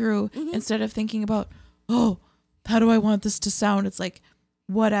come through instead of thinking about, how do I want this to sound? It's like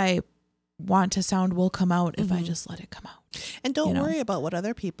what I want to sound will come out if I just let it come out. And don't worry about what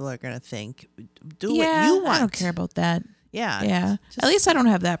other people are going to think. Do what you want. I don't care about that. Yeah. At least I don't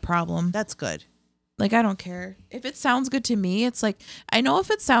have that problem. That's good. Like, I don't care. If it sounds good to me, it's like, I know if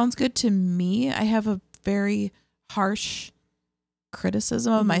it sounds good to me, I have a very harsh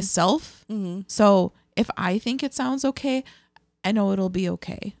criticism of myself. So if I think it sounds okay, I know it'll be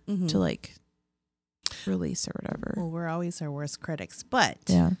okay to like release or whatever. Well, we're always our worst critics, but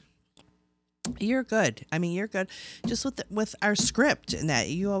Yeah. you're good. I mean, you're good just with our script and that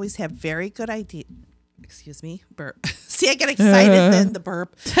you always have very good idea. Excuse me, burp. See, I get excited then the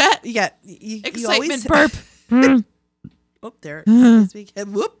burp. Yeah, you Excitement always, burp. Oh, there.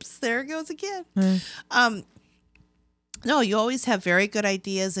 Whoops, there it goes again. No, you always have very good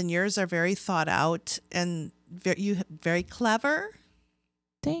ideas, and yours are very thought out and very clever.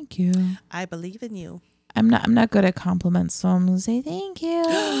 Thank you. I believe in you. I'm not good at compliments, so I'm gonna say thank you.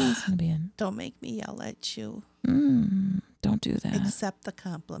 It's gonna be in. Don't make me yell at you. Don't do that. Accept the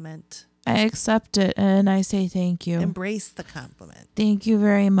compliment. I accept it and I say thank you. Embrace the compliment. Thank you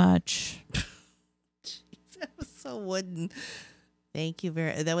very much. Jeez, that was so wooden. Thank you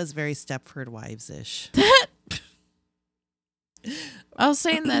that was very Stepford Wives-ish. I was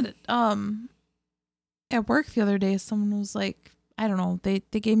saying that at work the other day, someone was like, I don't know, they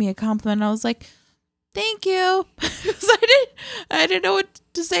gave me a compliment and I was like, thank you. Because I didn't know what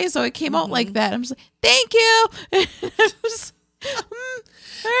to say, so it came out like that. I'm just like, thank you.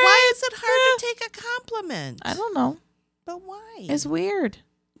 Why is it hard to take a compliment? I don't know. But why? It's weird.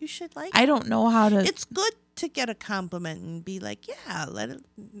 You should like I don't know how to. It's good to get a compliment and be like, yeah, let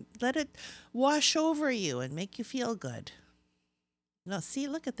it wash over you and make you feel good. No, see,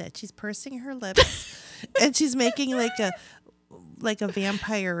 look at that. She's pursing her lips and she's making like a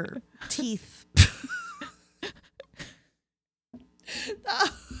vampire teeth.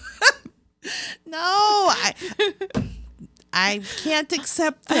 No, I can't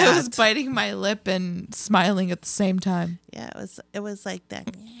accept that. I was biting my lip and smiling at the same time. Yeah, it was like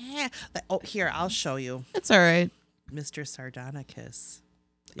that. Oh, here, I'll show you. It's all right. Mr. Sardonicus.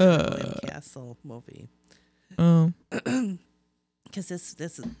 The William Castle movie. Oh. Because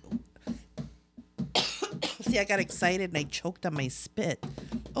this is... See, I got excited and I choked on my spit.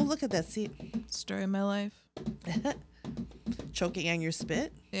 Oh, look at that. See? Story of my life. Choking on your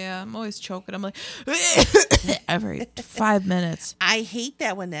spit? Yeah, I'm always choking. I'm like, every 5 minutes. I hate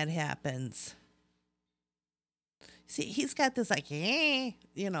that when that happens. See, he's got this like,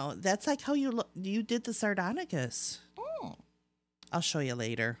 that's like how you did the Sardonicus. Oh. I'll show you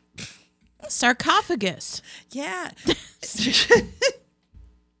later. Sarcophagus. Yeah.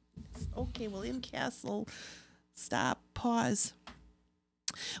 Okay, William Castle. Stop. Pause.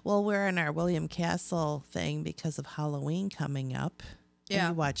 Well, we're in our William Castle thing because of Halloween coming up. Yeah.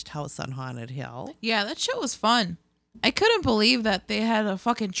 And you watched House on Haunted Hill. Yeah, that show was fun. I couldn't believe that they had a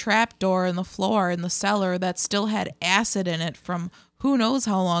fucking trap door in the floor in the cellar that still had acid in it from who knows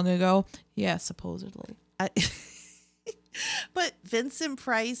how long ago. Yeah, supposedly. But Vincent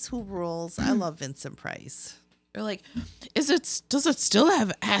Price, who rules? I love Vincent Price. They're like, does it still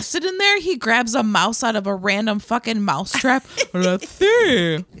have acid in there? He grabs a mouse out of a random fucking mouse trap. Let's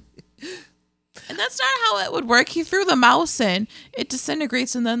see. And that's not how it would work. He threw the mouse in, it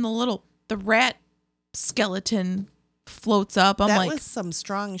disintegrates, and then the rat skeleton floats up. That was some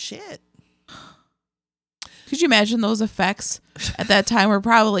strong shit. Could you imagine those effects at that time were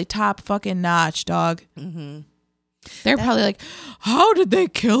probably top fucking notch, dog. Mm-hmm. They're probably like, how did they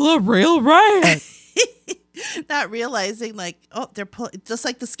kill a real rat? Not realizing, like, oh, they're just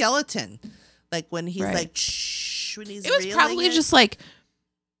like the skeleton, like when he's right. like, shh, when he's. It was probably just like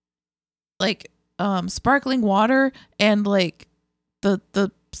sparkling water, and like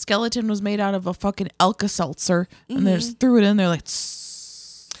the skeleton was made out of a fucking Alka-Seltzer, and they just threw it in there like.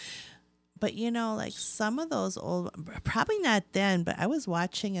 Tss. But like some of those old, probably not then, but I was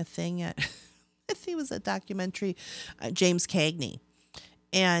watching a thing at, I think it was a documentary, James Cagney.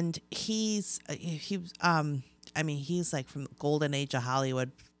 And he's like from the golden age of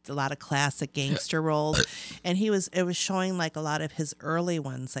Hollywood, a lot of classic gangster roles. And it was showing like a lot of his early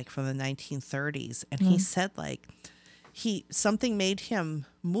ones, like from the 1930s. And he said like something made him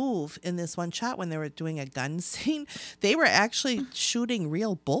move in this one shot when they were doing a gun scene. They were actually shooting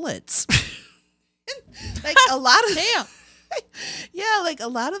real bullets. Like a lot of, damn. Yeah, like a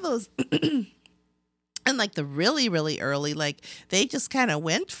lot of those. And like the really, really early, like they just kind of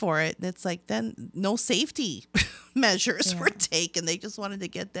went for it. And it's like then no safety measures were taken. They just wanted to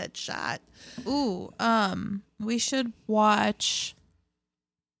get that shot. Ooh, we should watch.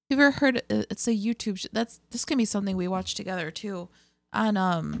 Have you ever heard? It's a YouTube. This can be something we watch together too. On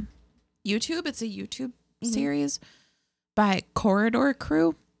YouTube, it's a YouTube series by Corridor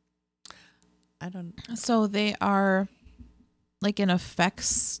Crew. I don't. So they are like an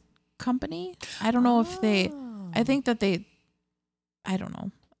effects company. I don't know if I think that they, I don't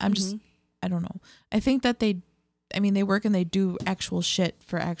know. I don't know. I think that they work and they do actual shit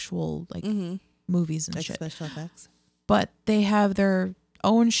for actual like movies and Like shit. special effects. But they have their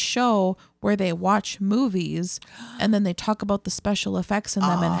own show where they watch movies and then they talk about the special effects in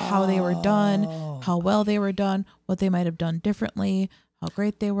them and how they were done, how well they were done, what they might have done differently, how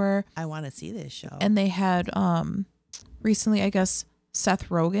great they were. I want to see this show. And they had recently, I guess, Seth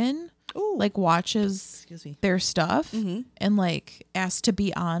Rogen Ooh. like watches Excuse me. their stuff and like asked to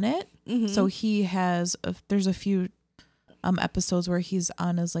be on it. So he has there's a few episodes where he's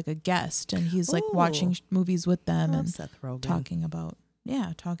on as like a guest and he's like watching movies with them and Seth Rogen. talking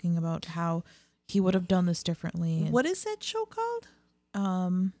about how he would have done this differently. What is that show called?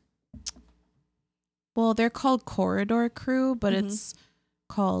 Well, they're called Corridor Crew, but it's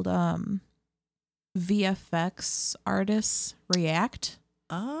called VFX Artists React.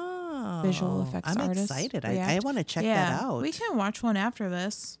 Oh, Visual effects I'm artists. excited. React. I want to check that out. We can watch one after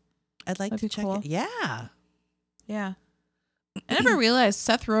this. I'd like That'd to be check cool. it. Yeah. Yeah. I never realized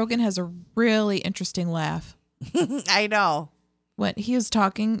Seth Rogen has a really interesting laugh. I know. When he was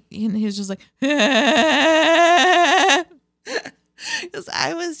talking, he was just like, Because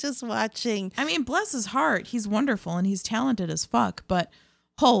I was just watching. I mean, bless his heart. He's wonderful and he's talented as fuck, but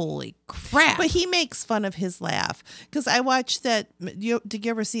holy crap. But he makes fun of his laugh. Because I watched that. Did you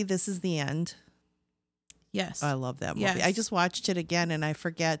ever see This Is the End? Yes. I love that movie. Yes. I just watched it again and I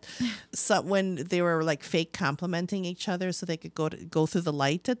forget when they were like fake complimenting each other so they could go through the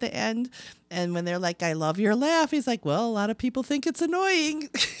light at the end. And when they're like, I love your laugh, he's like, well, a lot of people think it's annoying.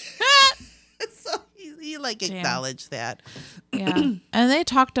 So he like acknowledged that. Yeah. And they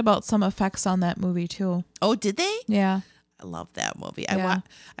talked about some effects on that movie too. Oh, did they? Yeah. I love that movie. Yeah.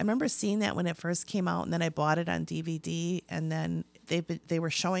 I remember seeing that when it first came out, and then I bought it on DVD, and then they were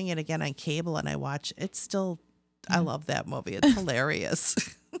showing it again on cable, and I watched. It's still, I love that movie. It's hilarious.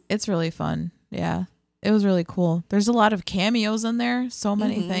 It's really fun. Yeah. It was really cool. There's a lot of cameos in there. So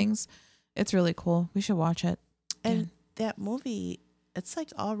many things. It's really cool. We should watch it. And that movie, it's like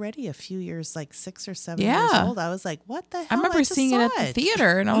already a few years, like 6 or 7 years old. I was like, what the hell? I remember just seeing it saw at the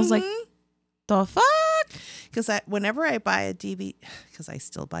theater and I was like, the fuck? Because whenever I buy a DVD, because I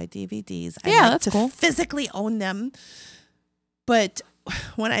still buy DVDs, I Yeah, like that's to cool. physically own them. But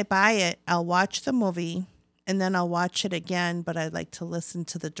when I buy it, I'll watch the movie and then I'll watch it again. But I like to listen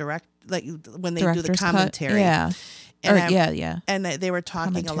to the like when they do the Director's cut. commentary. Yeah. And Yeah. And they were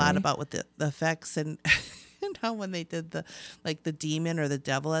talking a lot Commentary. about with the effects and how when they did the demon or the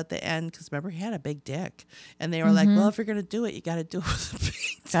devil at the end, because remember he had a big dick, and they were like, well, if you're gonna do it, you got to do it with a big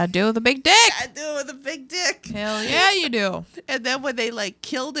dick. Gotta do it with a big dick. Gotta do it with a big dick. Hell yeah, you do. And then when they like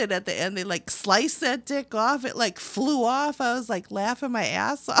killed it at the end, they like sliced that dick off. It like flew off. I was like laughing my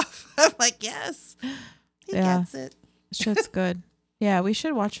ass off. I'm like, yes, he gets it. Shit's good. Yeah, we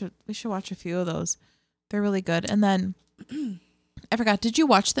should watch it. We should watch a few of those. They're really good. And then I forgot. Did you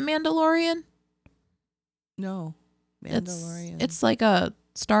watch The Mandalorian? No, Mandalorian. It's like a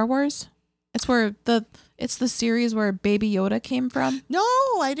Star Wars. It's the series where Baby Yoda came from. No,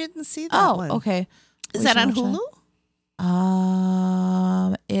 I didn't see that one. Okay. Is We that should on watch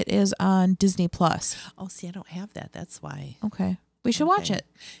Hulu? It is on Disney Plus. Oh, see, I don't have that. That's why. Okay. We should watch Okay. it.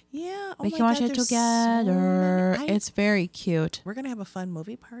 Yeah. Oh We my can watch God, it there's so together. many. It's very cute. We're gonna have a fun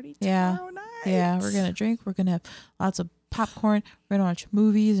movie party Yeah. tomorrow night. Yeah, we're gonna drink. We're gonna have lots of popcorn. We're gonna watch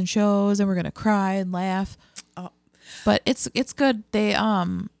movies and shows, and we're gonna cry and laugh. Oh. But it's good. They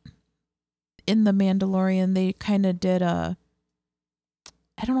in The Mandalorian, they kind of did I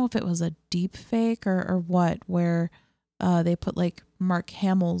don't know if it was a deep fake or what, where they put like Mark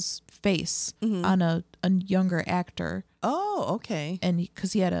Hamill's face on a younger actor. Oh, okay. And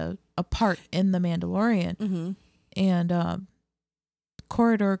because he had a part in The Mandalorian. Mm-hmm. And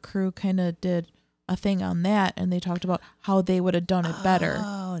Corridor Crew kind of did a thing on that, and they talked about how they would have done it better.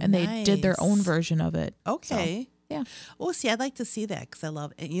 Oh, And they did their own nice. version of it. Okay. yeah. Oh, see, I'd like to see that because I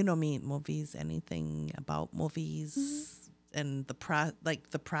love, you know me, movies, anything about movies and the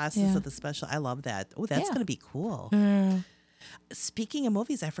process Yeah. of the special. I love that. Oh, that's Yeah. going to be cool. Speaking of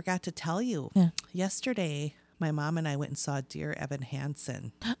movies, I forgot to tell you. Yeah. Yesterday, my mom and I went and saw Dear Evan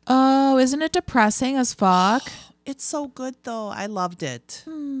Hansen. Oh, isn't it depressing as fuck? It's so good, though. I loved it.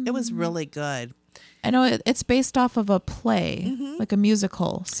 It was really good. I know it's based off of a play, like a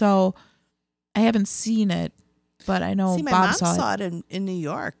musical. So I haven't seen it, but I know See, my Bob mom saw it. in New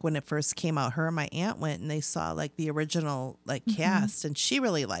York when it first came out. Her and my aunt went and they saw like the original cast, and she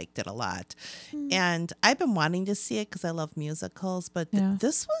really liked it a lot. And I've been wanting to see it because I love musicals, but Yeah.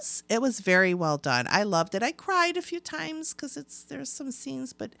 it was very well done. I loved it. I cried a few times because there's some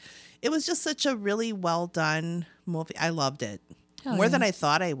scenes, but it was just such a really well done movie. I loved it Hell more yeah. than I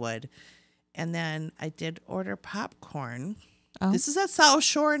thought I would. And then I did order popcorn. Oh. This is at South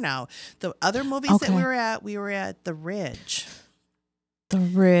Shore now. The other movies that we were at the Ridge. The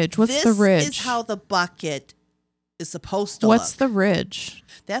Ridge. What's the Ridge? This is how the bucket is supposed to look. What's the Ridge?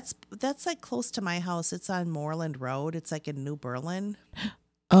 That's like close to my house. It's on Moreland Road. It's like in New Berlin.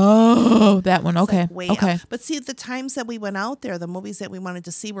 Oh, that one. Okay. Like okay. Up. But see, the times that we went out there, the movies that we wanted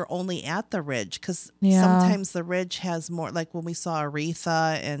to see were only at the Ridge because Yeah. sometimes the Ridge has more, like when we saw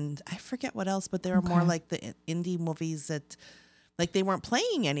Aretha and I forget what else, but they were more like the indie movies that, like, they weren't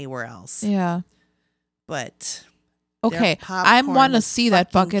playing anywhere else. Yeah. But okay, I want to see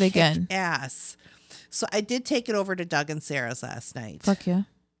that bucket again. Ass. So I did take it over to Doug and Sarah's last night. Fuck yeah.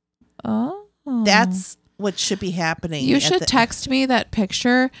 Oh. That's what should be happening. You should text me that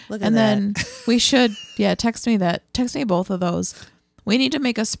picture. Look at and that. then we should, text me that. Text me both of those. We need to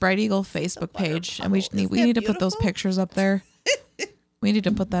make a Sprite Eagle Facebook page, and we need to put those pictures up there. We need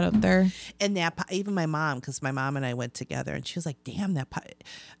to put that up there. And that, even my mom, because my mom and I went together, and she was like, "Damn,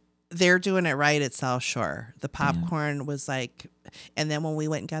 they're doing it right at South Shore." The popcorn was like, and then when we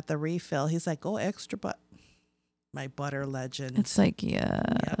went and got the refill, he's like, "Oh, extra my butter legend." It's like, yes.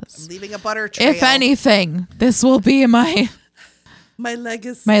 Yep. I'm leaving a butter trail. If anything, this will be my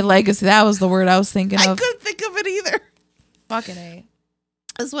legacy. My legacy. That was the word I was thinking of. I couldn't think of it either. Fucking A.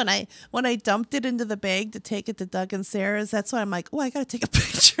 Because when I dumped it into the bag to take it to Doug and Sarah's, that's why I'm like, oh, I got to take a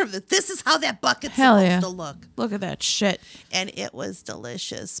picture of it. This is how that bucket's supposed to look. Look at that shit. And it was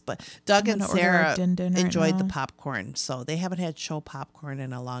delicious. But Doug and Sarah enjoyed the popcorn. So they haven't had show popcorn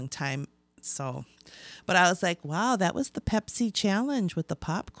in a long time. So, but I was like, wow, that was the Pepsi challenge with the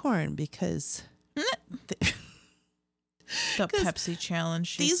popcorn because the Pepsi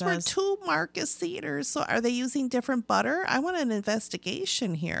challenge. These were two Marcus theaters. So are they using different butter? I want an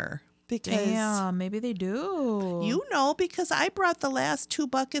investigation here because maybe they do. You know, because I brought the last 2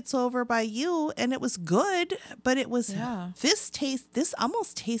 buckets over by you and it was good, but it was this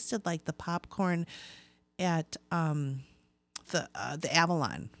almost tasted like the popcorn at the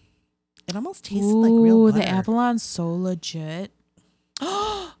Avalon. It almost tasted like real butter. The Avalon's so legit.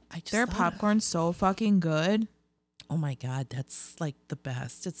 Their popcorn's so fucking good. Oh my God, that's like the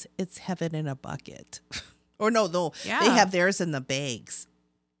best. It's heaven in a bucket. Or no, they have theirs in the bags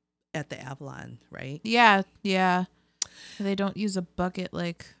at the Avalon, right? Yeah. They don't use a bucket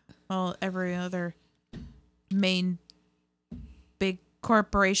like every other main big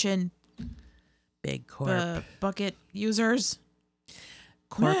corporation. Big corp. Bucket users.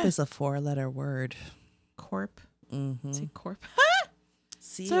 Corp is a 4-letter word. Corp? Mm-hmm. Say corp.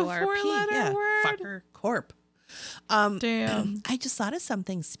 C-O-R-P. It's a 4-letter word. Fucker. Corp. Damn. I just thought of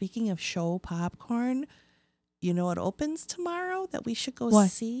something. Speaking of show popcorn, you know, it opens tomorrow that we should go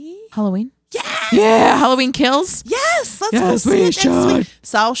see. Halloween? Yes! Yeah, Halloween Kills? Yes! Let's go see it next week.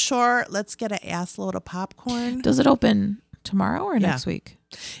 South Shore, let's get an ass load of popcorn. Does it open tomorrow or next week?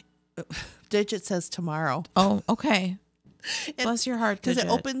 Digit says tomorrow. Oh, okay. Bless your heart, because it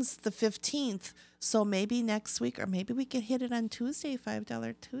opens the 15th. So maybe next week, or maybe we could hit it on Tuesday,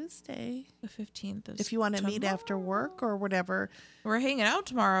 $5 Tuesday. The 15th is if you want to meet after work or whatever. We're hanging out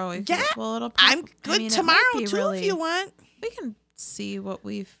tomorrow. I'm good tomorrow too if you want. We can see what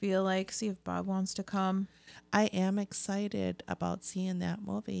we feel like, see if Bob wants to come. I am excited about seeing that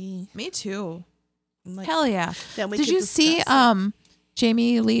movie. Me too. Hell yeah. Did you see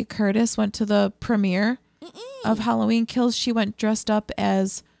Jamie Lee Curtis went to the premiere of Halloween Kills? She went dressed up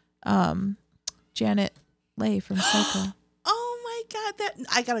as Janet Leigh from Psycho. Oh my God,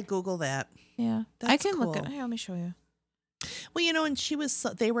 I gotta Google that. Yeah, I can look at. Hey, let me show you. Well, you know, and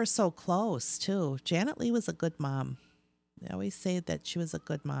they were so close too. Janet Leigh was a good mom. They always say that she was a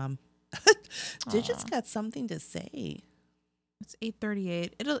good mom. Digit's got something to say. It's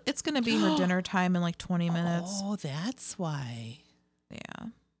 8:38. It's gonna be her dinner time in like 20 minutes. Oh, that's why. Yeah,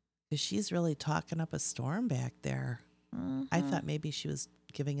 because she's really talking up a storm back there. Mm-hmm. I thought maybe she was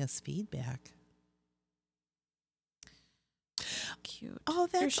giving us feedback. Cute. Oh,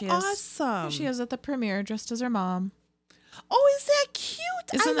 that's awesome. Here she is at the premiere dressed as her mom. Oh, is that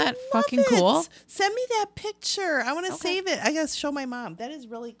cute? Isn't that fucking cool? Send me that picture. I want to save it. I got to show my mom. That is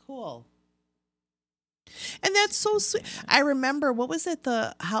really cool. And that's so sweet. I remember, what was it,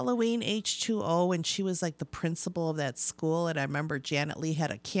 the Halloween H2O, and she was like the principal of that school. And I remember Janet Leigh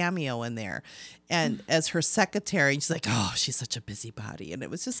had a cameo in there and as her secretary. And she's like, oh, she's such a busybody. And it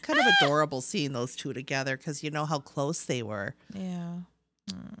was just kind of adorable seeing those two together because you know how close they were. Yeah.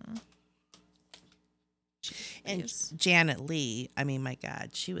 And Janet Leigh, I mean, my God,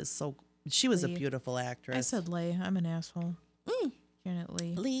 she was a beautiful actress. I said Leigh. I'm an asshole. Janet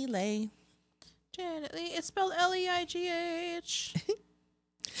Leigh. Leigh. Janet Leigh. It's spelled Leigh.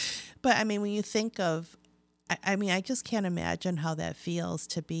 But I mean, when you think of I mean, I just can't imagine how that feels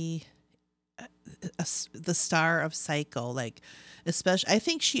to be the star of Psycho. Like, especially, I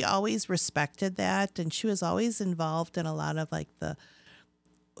think she always respected that, and she was always involved in a lot of like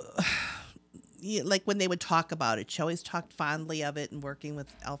like when they would talk about it, she always talked fondly of it and working with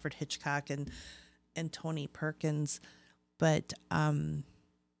Alfred Hitchcock and Tony Perkins. But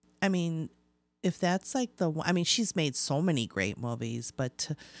I mean, if that's like the one, I mean, she's made so many great movies,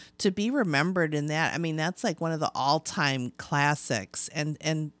 but to be remembered in that, I mean, that's like one of the all-time classics. And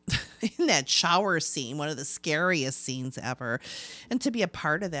in that shower scene, one of the scariest scenes ever, and to be a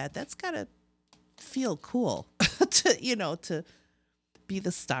part of that, that's gotta feel cool to be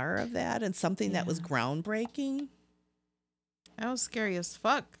the star of that and something that was groundbreaking. That was scary as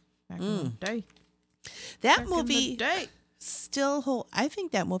fuck back in the day. That movie I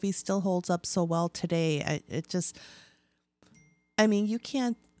think that movie still holds up so well today. I mean, you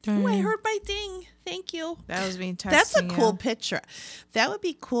can't. Oh, I heard my ding. Thank you. That was me texting. That's a cool picture. That would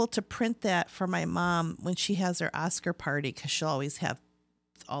be cool to print that for my mom when she has her Oscar party, because she'll always have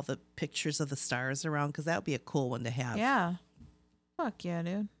all the pictures of the stars around, because that would be a cool one to have. Yeah. Fuck yeah,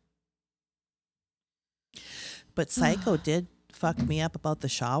 dude. But Psycho did fuck me up about the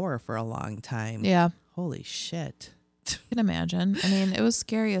shower for a long time. Yeah. Holy shit. I can imagine. I mean, it was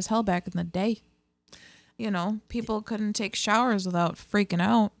scary as hell back in the day. People couldn't take showers without freaking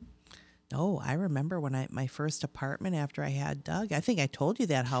out. Oh, I remember when my first apartment after I had Doug. I think I told you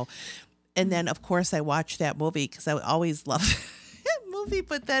that and then of course I watched that movie because I always loved that movie.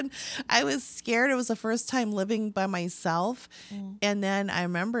 But then I was scared. It was the first time living by myself, and then I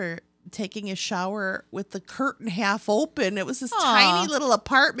remember taking a shower with the curtain half open. It was this tiny little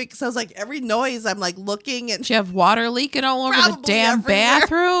apartment, because I was like, every noise I'm like looking, and did you have water leaking all over the damn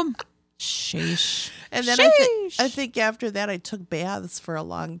bathroom? Sheesh. And then I think after that I took baths for a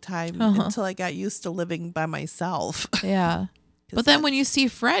long time until I got used to living by myself. Yeah. But then when you see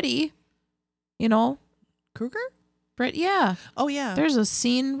Freddie, Krueger? Yeah. Oh yeah. There's a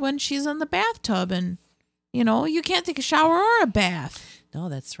scene when she's in the bathtub and you can't take a shower or a bath. No,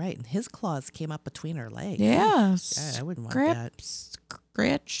 that's right. And his claws came up between her legs. Yeah. God, I wouldn't want that.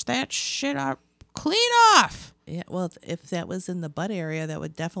 Scratch that shit up clean off. Yeah, well, if that was in the butt area, that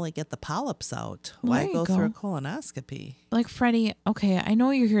would definitely get the polyps out. Why go through a colonoscopy? Like, Freddie, okay, I know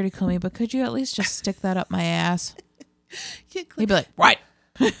you're here to kill me, but could you at least just stick that up my ass? He'd be like, right.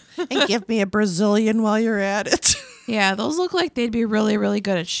 And give me a Brazilian while you're at it. Yeah, those look like they'd be really, really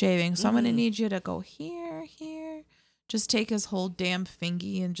good at shaving. So I'm going to need you to go here. Just take his whole damn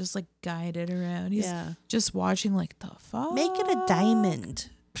fingy and just like guide it around. He's just watching like, the fuck? Make it a diamond.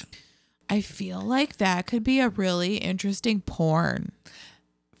 I feel like that could be a really interesting porn.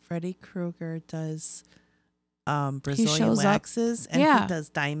 Freddy Krueger does Brazilian waxes, and he does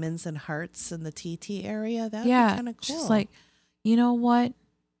diamonds and hearts in the TT area. That would be kind of cool. Just like, you know what?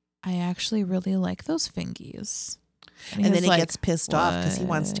 I actually really like those fingies. And then he gets pissed off because he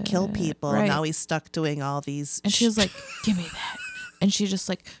wants to kill people, and now he's stuck doing all these. And she's like, "Give me that!" And she just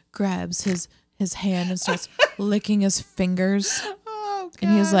like grabs his hand and starts licking his fingers. Oh, God.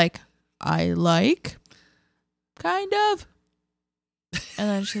 And he's like, "I like, kind of." And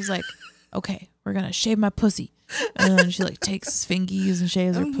then she's like, "Okay, we're gonna shave my pussy." And then she like takes his fingies and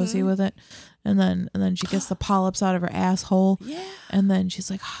shaves her pussy with it. And then she gets the polyps out of her asshole. Yeah. And then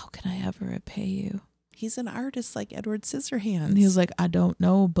she's like, "How can I ever repay you?" He's an artist like Edward Scissorhands. And he's like, "I don't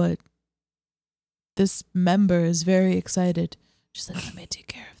know, but this member is very excited." She's like, "Let me take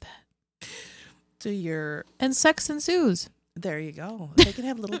care of that." And sex ensues. There you go. They can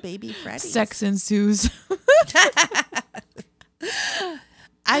have little baby Freddies. Sex ensues.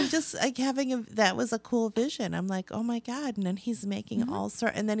 I'm just like that was a cool vision. I'm like, oh my God. And then he's making all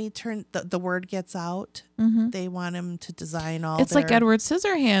sorts, and then he turned, the word gets out. They want him to design all It's like Edward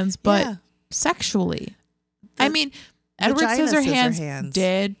Scissorhands, but sexually. I mean, Edward Scissorhands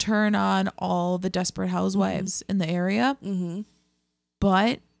did turn on all the Desperate Housewives in the area.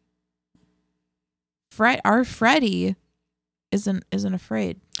 But our Freddie isn't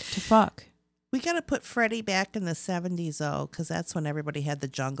afraid to fuck. We got to put Freddie back in the 70s, though, because that's when everybody had the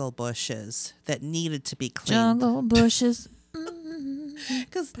jungle bushes that needed to be cleaned. Jungle bushes.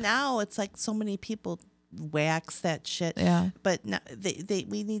 Because now it's like so many people wax that shit. Yeah. But now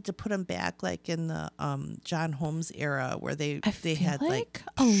we need to put them back like in the John Holmes era where they had like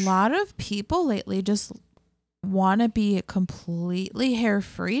a lot of people lately just want to be completely hair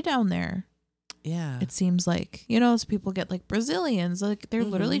free down there. Yeah. It seems like, as people get like Brazilians, like they're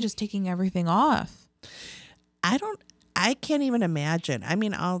literally just taking everything off. I can't even imagine. I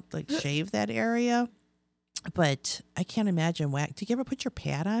mean, I'll like shave that area, But I can't imagine wax. Do you ever put your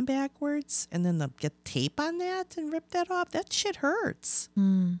pad on backwards and then get tape on that and rip that off? That shit hurts.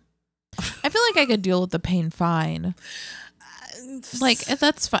 I feel like I could deal with the pain fine. Like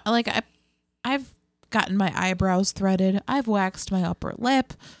that's fine. Like I've gotten my eyebrows threaded. I've waxed my upper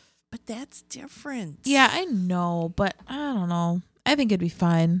lip. But that's different. Yeah, I know, but I don't know. I think it'd be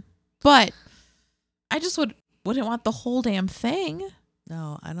fine. But I just wouldn't want the whole damn thing.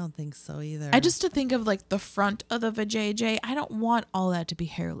 No, I don't think so either. I just to think of like the front of the vajayjay. I don't want all that to be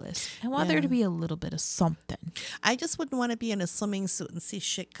hairless. I want there to be a little bit of something. I just wouldn't want to be in a swimming suit and see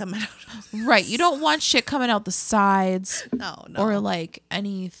shit coming out. Right. You don't want shit coming out the sides. No. Or like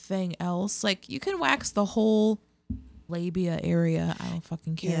anything else. Like you can wax the whole labia area. I don't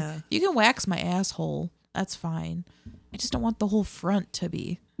fucking care. Yeah. You can wax my asshole. That's fine. I just don't want the whole front to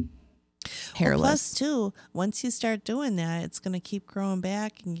be hairless. Well, plus, too, once you start doing that, it's going to keep growing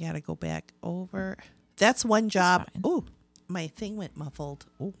back and you got to go back over. That's one job. Oh, my thing went muffled.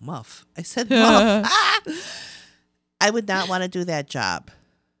 Oh, muff. I said muff. I would not want to do that job.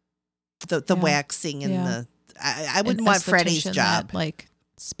 The waxing and the... I wouldn't want Freddie's job. That, like,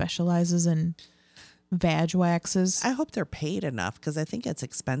 specializes in vag waxes. I hope they're paid enough because I think it's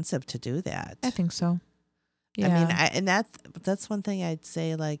expensive to do that. I think so. Yeah. I mean, that's one thing I'd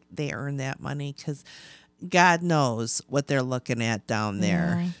say, like, they earn that money because God knows what they're looking at down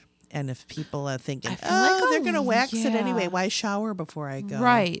there. Yeah. And if people are thinking, like they're going to wax it anyway, why shower before I go?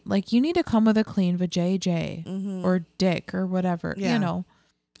 Right. Like, you need to come with a clean vajayjay or dick or whatever, you know.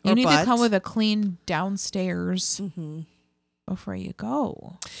 You need to come with a clean downstairs before you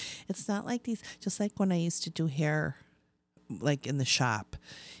go. It's not like these, just like when I used to do hair, like in the shop.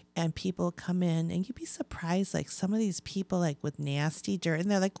 And people come in and you'd be surprised, like some of these people like with nasty dirt and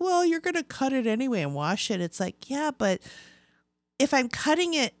they're like, well, you're going to cut it anyway and wash it. It's like, yeah, but if I'm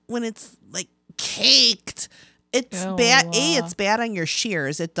cutting it when it's like caked, it's bad. It's bad on your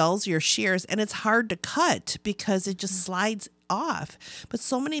shears. It dulls your shears and it's hard to cut because it just slides off. But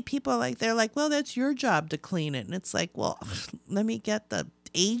so many people they're like, well, that's your job to clean it. And it's like, well, let me get the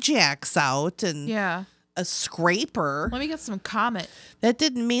Ajax out and a scraper. Let me get some Comet. That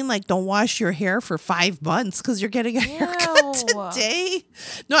didn't mean like don't wash your hair for 5 months because you're getting a haircut today.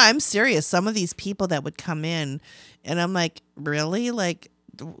 No, I'm serious. Some of these people that would come in and I'm like, really? Like,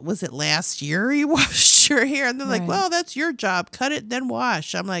 was it last year you washed your hair? And they're like, well, that's your job. Cut it, then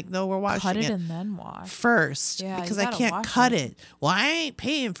wash. I'm like, no, we're washing it. Cut it and then wash. First. Yeah, because I can't cut it. Well, I ain't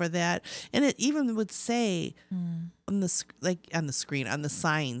paying for that. And it even would say on the screen, on the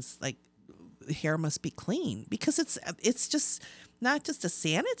signs, like, hair must be clean because it's just not just a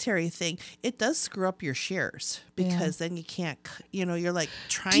sanitary thing. It does screw up your shears because then you can't, you're like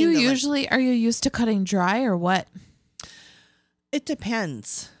trying to. Do you usually, are you used to cutting dry or what? It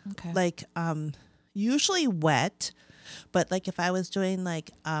depends. Okay. Like, usually wet, but like if I was doing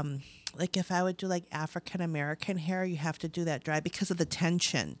like if I would do like African American hair, you have to do that dry because of the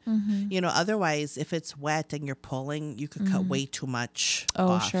tension. Otherwise if it's wet and you're pulling, you could cut way too much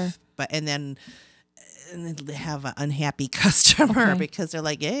off. Sure. And then they have an unhappy customer because they're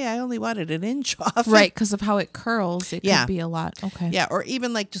like, hey, I only wanted an inch off. Right, because of how it curls, it could be a lot. Okay. Yeah, or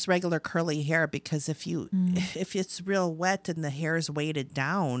even like just regular curly hair because if it's real wet and the hair is weighted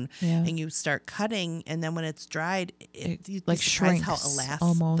down and you start cutting and then when it's dried, you like shrinks how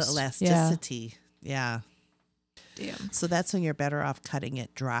almost. The elasticity. Yeah. Damn. So that's when you're better off cutting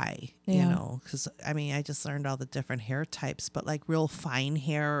it dry, because I just learned all the different hair types, but like real fine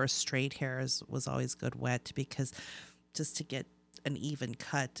hair or straight hair was always good wet because just to get an even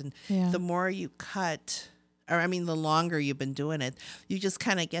cut. And the more you cut, the longer you've been doing it, you just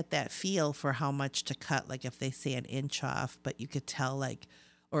kind of get that feel for how much to cut. Like if they say an inch off, but you could tell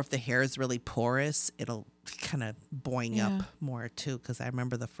or if the hair is really porous, it'll kind of boing up more too. Because I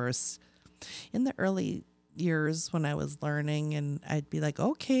remember in the early years when I was learning and I'd be like,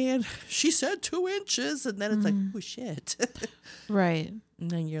 okay, and she said 2 inches, and then it's like, oh shit. Right.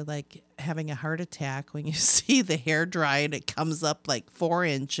 And then you're like having a heart attack when you see the hair dry and it comes up like 4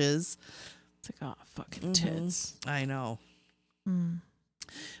 inches. It's like, oh, fucking tits. I know.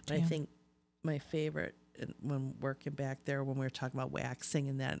 But I think my favorite when working back there, when we were talking about waxing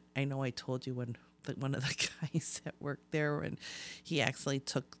and that, I know I told you when one of the guys that worked there, and he actually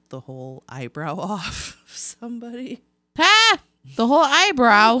took the whole eyebrow off of somebody. The whole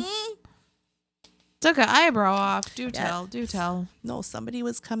eyebrow? Took an eyebrow off. Do tell. No, somebody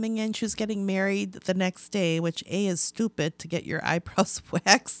was coming in. She was getting married the next day, which is stupid to get your eyebrows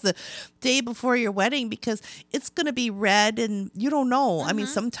waxed the day before your wedding because it's going to be red and you don't know. I mean,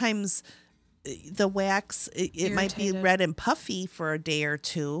 sometimes the wax, it might be red and puffy for a day or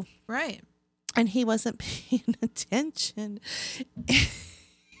two. Right. and he wasn't paying attention.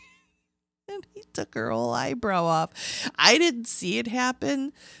 And he took her whole eyebrow off. I didn't see it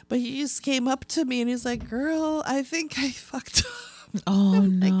happen, but he just came up to me and he's like, "Girl, I think I fucked up." Oh,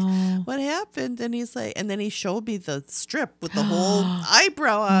 I'm no. like, "What happened?" And he's like, and then he showed me the strip with the whole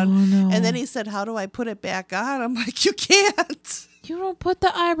eyebrow on. Oh, no. And then he said, "How do I put it back on?" I'm like, "You can't." You don't put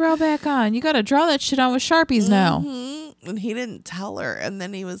the eyebrow back on. You got to draw that shit on with Sharpies now. Mm-hmm. And he didn't tell her. And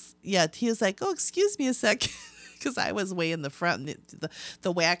then he was like, "Oh, excuse me a second." Because I was way in the front and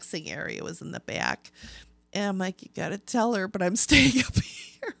the waxing area was in the back. And I'm like, "You got to tell her, but I'm staying up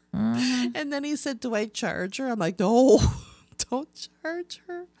here." Mm-hmm. And then he said, "Do I charge her?" I'm like, "No, don't charge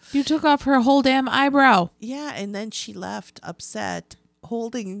her." You took off her whole damn eyebrow. Yeah. And then she left upset,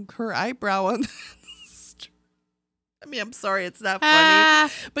 holding her eyebrow on. I mean, I'm sorry, it's not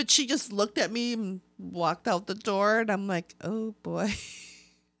funny. But she just looked at me and walked out the door. And I'm like, "Oh, boy."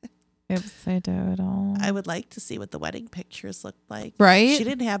 If they do it all. I would like to see what the wedding pictures looked like. Right? She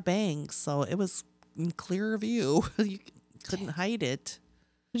didn't have bangs, so it was in clear view. You couldn't hide it.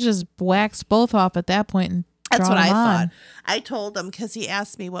 You just waxed both off at that point and That's draw what I them on. thought. I told him because he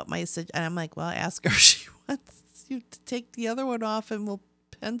asked me what my and I'm like, "Well, ask her if she wants you to take the other one off and we'll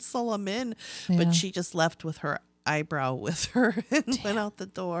pencil them in." Yeah. But she just left with her eyebrow with her and went out the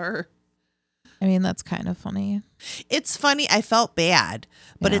door. I mean, that's kind of funny. It's funny. I felt bad,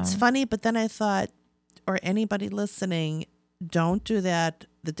 but it's Yeah. funny. But then I thought, or anybody listening, don't do that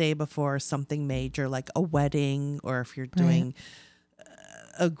the day before something major like a wedding, or if you're doing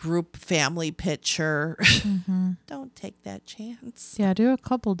a group family picture. Mm-hmm. Don't take that chance. Yeah, do a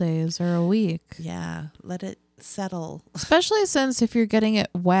couple days or a week. Yeah, let it settle. Especially since if you're getting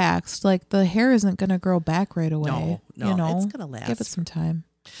it waxed, like the hair isn't going to grow back right away. No, you know? it's gonna last. Give it some time.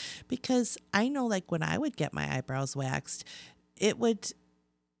 Because I know, like when I would get my eyebrows waxed, it would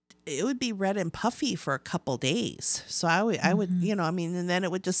be red and puffy for a couple days. So I would, Mm-hmm. I mean, and then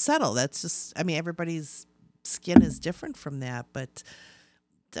it would just settle. That's just, I mean, everybody's skin is different from that, but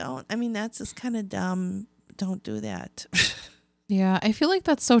that's just kind of dumb. Don't do that. Yeah, I feel like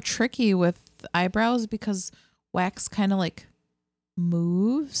that's so tricky with eyebrows because wax kind of like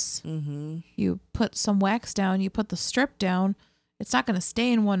moves. Mm-hmm. You put some wax down, you put the strip down. It's not going to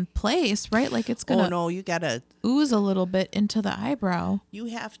stay in one place, right? Like it's going to Oh no, you gotta ooze a little bit into the eyebrow. You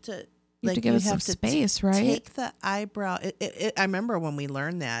have to. You have to give it some space, right? Take the eyebrow. I remember when we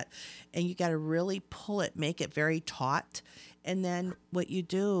learned that, and you got to really pull it, make it very taut, and then what you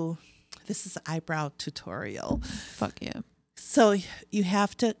do. This is eyebrow tutorial. Fuck yeah. So you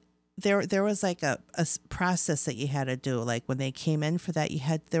have to. There was like a process that you had to do. Like when they came in for that,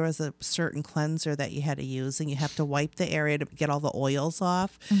 there was a certain cleanser that you had to use, and you have to wipe the area to get all the oils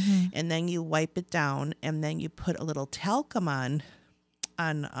off, and then you wipe it down, and then you put a little talcum on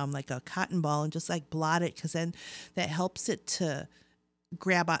like a cotton ball and just like blot it, because then that helps it to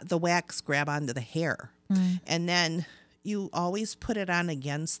the wax grab onto the hair, and then you always put it on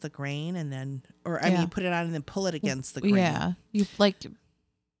against the grain, and then you put it on and then pull it against the grain. Yeah, you like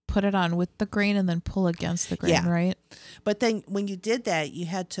put it on with the grain and then pull against the grain, right? But then when you did that, you'd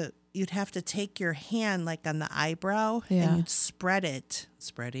have to take your hand like on the eyebrow and you'd spread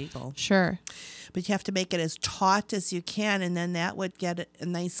eagle. Sure. But you have to make it as taut as you can, and then that would get a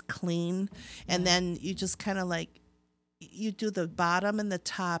nice clean. And then you just kind of like, you do the bottom and the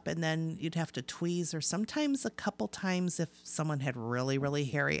top, and then you'd have to tweeze, or sometimes a couple times if someone had really, really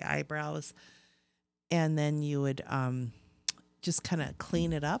hairy eyebrows. And then you would just kind of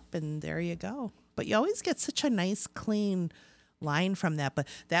clean it up, and there you go. But you always get such a nice clean line from that. But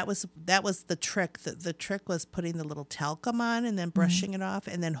that was the trick. The trick was putting the little talcum on and then brushing it off,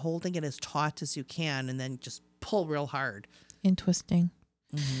 and then holding it as taut as you can, and then just pull real hard. And twisting.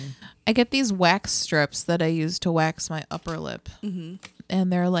 I get these wax strips that I use to wax my upper lip, and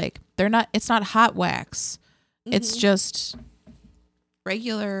it's not hot wax. It's just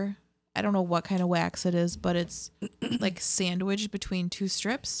regular. I don't know what kind of wax it is, but it's like sandwiched between two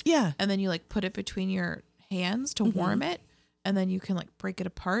strips. Yeah. And then you like put it between your hands to warm it, and then you can like break it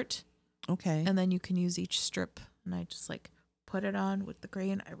apart. Okay. And then you can use each strip. And I just like put it on with the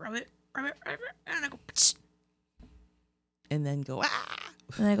grain. I rub it, and I go, psh, and then go, ah.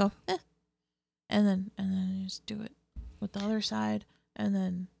 and I go, eh. And then I just do it with the other side, and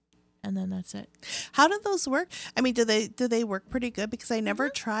then that's it. How do those work? I mean, do they work pretty good? Because I never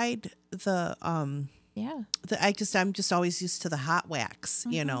tried the I'm just always used to the hot wax,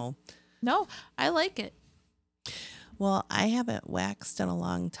 you know. No, I like it. Well, I haven't waxed in a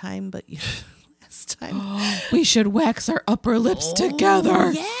long time, but last time We should wax our upper lips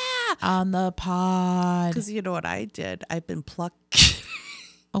together. Yeah. On the pod. Because you know what I did? I've been plucking.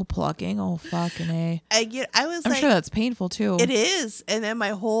 Oh, plucking. Oh, fucking A. I was I'm like, sure that's painful too. it is. And then my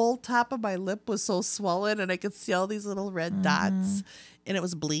whole top of my lip was so swollen and I could see all these little red dots and it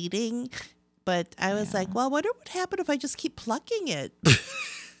was bleeding. But I was like, well, I wonder what happened if I just keep plucking it.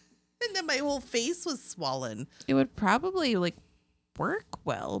 And then my whole face was swollen. It would probably like work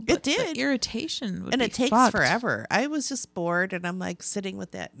well, but It did. the irritation would And be it takes fucked. forever. I was just bored and I'm like sitting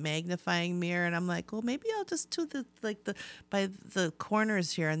with that magnifying mirror and I'm like, well, maybe I'll just do by the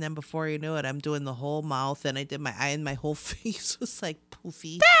corners here. And then before you knew it, I'm doing the whole mouth and I did my eye and my whole face was like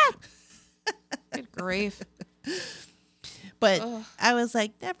poofy. Good grief. But I was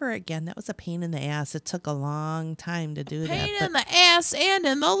like, never again. That was a pain in the ass. It took a long time to do Pain that. in the ass and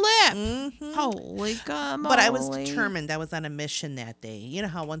in the lip. Mhm. Holy God. But I was determined. I was on a mission that day. You know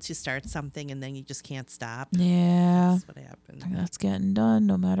how once you start something and then you just can't stop? Yeah. That's what happened. That's getting done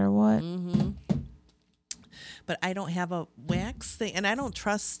no matter what. But I don't have a wax thing. And I don't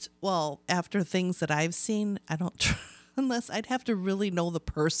trust, well, after things that I've seen, I don't unless I'd have to really know the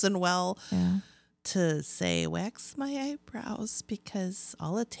person well. Yeah. To say wax my eyebrows because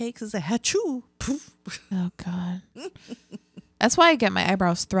all it takes is a hachoo. Poof. Oh God. That's why I get my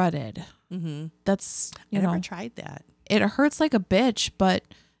eyebrows threaded. Mm-hmm. That's, I never tried that. it hurts like a bitch, but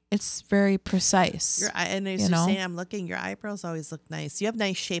it's very precise. And as you're saying, I'm looking, your eyebrows always look nice. You have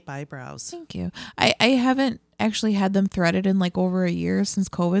nice shape eyebrows. Thank you. I haven't actually had them threaded in like over a year since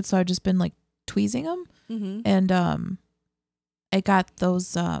COVID, so I've just been like tweezing them. Mm-hmm. And I got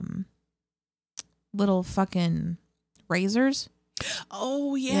those little fucking razors.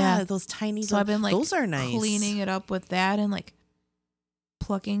 Oh yeah, those tiny. So I've been like those are nice. Cleaning it up with that and like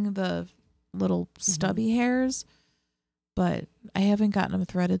plucking the little stubby hairs. But I haven't gotten them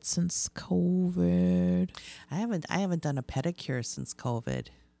threaded since COVID. I haven't done a pedicure since COVID.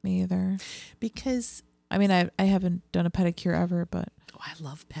 Me either. Because I mean, I haven't done a pedicure ever, but I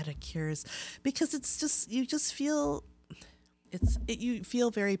love pedicures because it's just you just feel you feel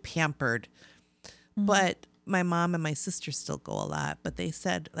very pampered. But my mom and my sister still go a lot. But they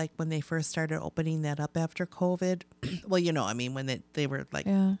said, like, when they first started opening that up after COVID, well, I mean, when they were like,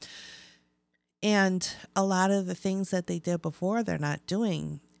 yeah. And a lot of the things that they did before, they're not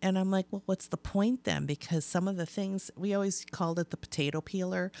doing. And I'm like, well, what's the point then? Because some of the things, we always called it the potato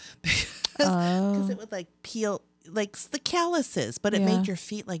peeler because it would like peel like the calluses, but it made your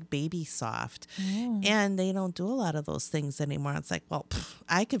feet like baby soft. And they don't do a lot of those things anymore. It's like, well,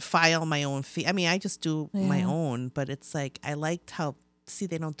 I could file my own feet. I mean, I just do my own, but it's like, I liked how,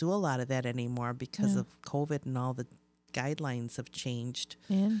 they don't do a lot of that anymore because of COVID and all the guidelines have changed.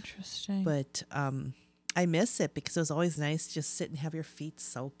 Interesting. But I miss it because it was always nice to just sit and have your feet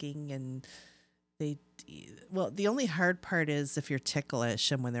soaking and the only hard part is if you're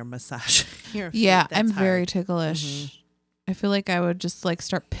ticklish and when they're massaging your feet. Yeah, that's I'm very hard. ticklish. I feel like I would just like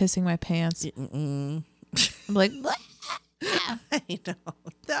start pissing my pants. I'm like, I know.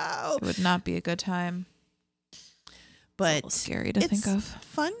 No. It would not be a good time. But it's scary to think of.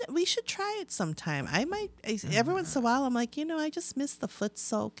 Fun. We should try it sometime. Every once in a while I'm like, I just miss the foot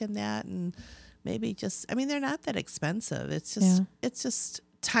soak and that, and maybe they're not that expensive. It's just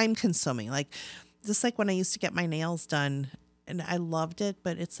time consuming. Like just like when I used to get my nails done and I loved it,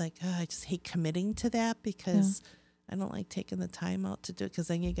 but it's like, I just hate committing to that because I don't like taking the time out to do it, because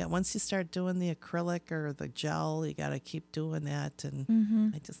then once you start doing the acrylic or the gel, you got to keep doing that.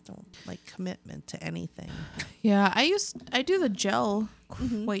 And I just don't like commitment to anything. Yeah, I do the gel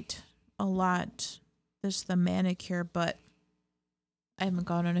quite a lot. There's the manicure, but I haven't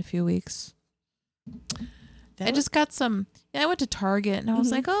gone in a few weeks. I just got some. I went to Target and I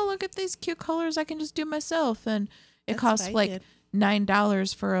was like, oh, look at these cute colors I can just do myself. And it costs like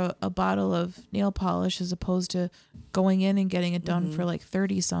 $9 for a bottle of nail polish as opposed to going in and getting it done for like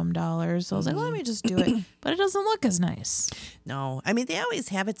 $30-some. So I was like, well, let me just do it. But it doesn't look as nice. No. I mean, they always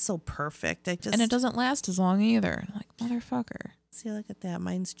have it so perfect. And it doesn't last as long either. I'm like, motherfucker. See, look at that.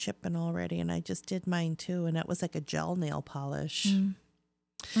 Mine's chipping already. And I just did mine too. And that was like a gel nail polish.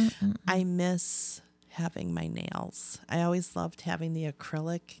 I miss having my nails. I always loved having the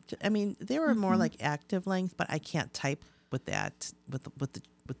acrylic. I mean, they were more like active length, but I can't type with that with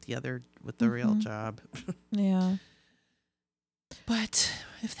the real job. Yeah. But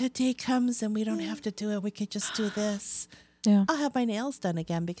if that day comes and we don't have to do it, we could just do this. Yeah. I'll have my nails done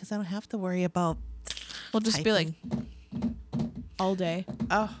again because I don't have to worry about We'll just be like all day.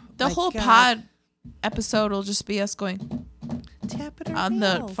 Oh, the whole pod episode will just be us going tapping our on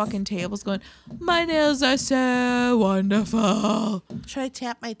nails. the fucking tables going, my nails are so wonderful. Should I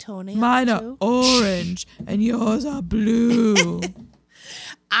tap my toenails Mine too? are orange and yours are blue.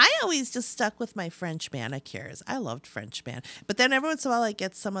 I always just stuck with my French manicures. I loved French but then every once in a while I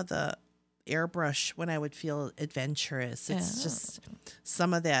get some of the airbrush when I would feel adventurous. It's just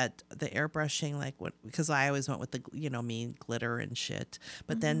some of that, the airbrushing, like what, because I always went with the, mean glitter and shit.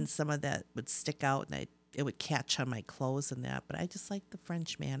 But then some of that would stick out and it would catch on my clothes and that. But I just like the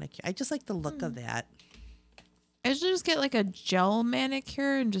French manicure. I just like the look of that. I should just get like a gel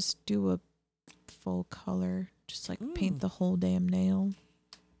manicure and just do a full color. Just like paint the whole damn nail.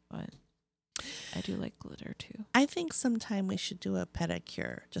 But I do like glitter too. I think sometime we should do a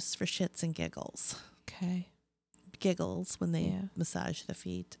pedicure just for shits and giggles. Okay. Giggles when they massage the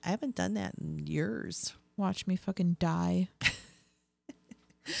feet. I haven't done that in years. Watch me fucking die.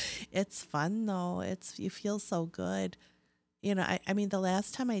 It's fun though. You feel so good. I mean, the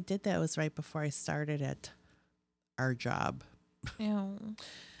last time I did that was right before I started at our job. Ew.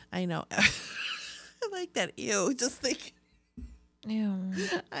 I know. I like that. Ew. Just think. Ew.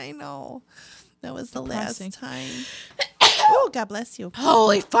 I know. That was the last time. Oh, God bless you.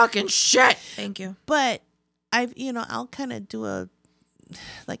 Holy fucking shit. Thank you. But I'll kind of do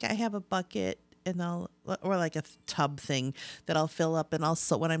I have a bucket and or like a tub thing that I'll fill up and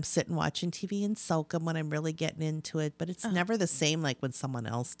also when I'm sitting watching TV and soak them when I'm really getting into it. But it's never the same like when someone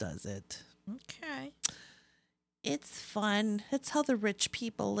else does it. Okay. It's fun. It's how the rich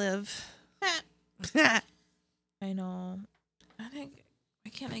people live. I know. I think, why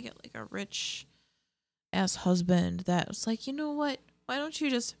can't I get like a rich ass husband that was like, you know what? Why don't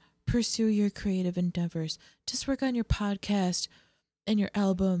you just pursue your creative endeavors? Just work on your podcast and your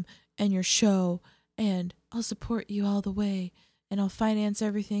album and your show, and I'll support you all the way, and I'll finance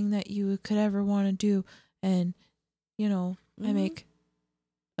everything that you could ever want to do. And, I make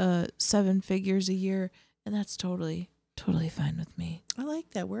 7 figures a year, and that's totally fine with me. I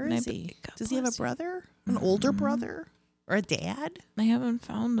like that. Where is he? Does he have a brother? An older brother? Or a dad? I haven't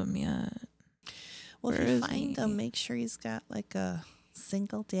found him yet. Well, if you find him, make sure he's got like a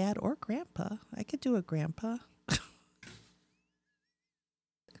single dad or grandpa. I could do a grandpa.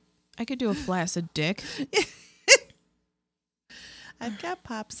 I could do a flaccid dick. I've got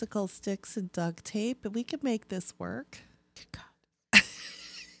popsicle sticks and duct tape, but we could make this work. God.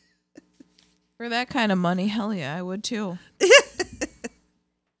 For that kind of money, hell yeah, I would too.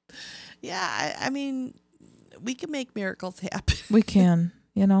 Yeah, I mean, we can make miracles happen. We can,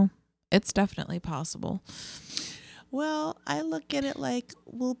 it's definitely possible. Well, I look at it like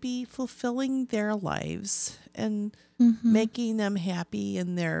we'll be fulfilling their lives and making them happy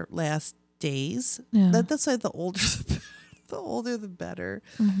in their last days. Yeah. That's why the older the better.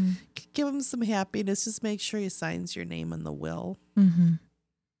 Give them some happiness. Just make sure he signs your name in the will. And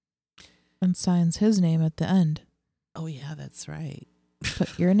signs his name at the end. Oh, yeah, that's right.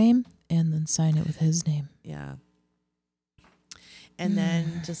 Put your name and then sign it with his name. Yeah. And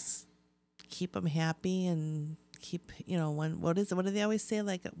then just keep them happy and keep, what do they always say?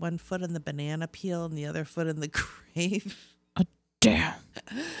 Like 1 foot in the banana peel and the other foot in the grave. Oh, damn.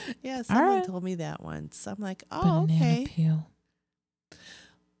 Yeah, someone told me that once. I'm like, oh, banana peel.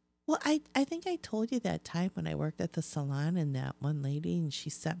 Well, I think I told you that time when I worked at the salon and that one lady and she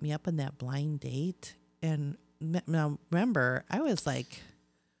set me up on that blind date. And now remember, I was like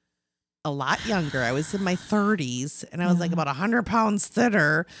a lot younger. I was in my 30s and I was like about 100 pounds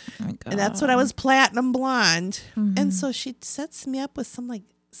thinner. Oh my God. And that's when I was platinum blonde. And so she sets me up with some like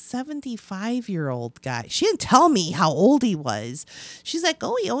 75-year-old guy. She didn't tell me how old he was. She's like,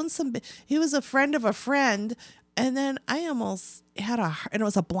 oh, he was a friend of a friend. And then I almost had and it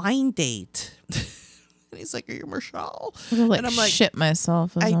was a blind date. And he's like, are you Michelle? And I'm like, shit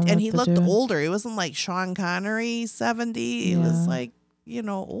myself. And he looked older. He wasn't like Sean Connery 70. He was like,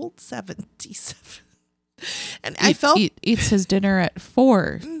 old 77. And I felt eats his dinner at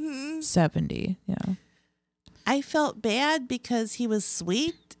 4:70. Yeah. I felt bad because he was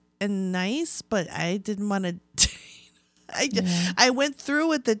sweet and nice, but I didn't want to I went through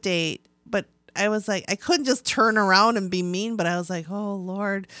with the date, but I was like, I couldn't just turn around and be mean, but I was like, oh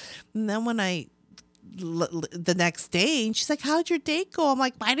Lord. And then when the next day, and she's like, how'd your date go? I'm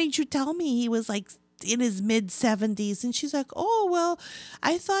like, why didn't you tell me he was like in his mid 70s? And she's like, oh, well,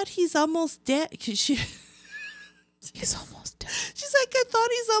 I thought he's almost dead. He's almost dead. She's like, I thought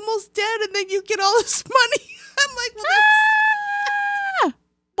he's almost dead. And then you get all this money. I'm like, well,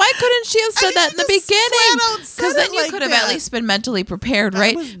 why couldn't she have said that in the beginning? Because then you could have at least been mentally prepared,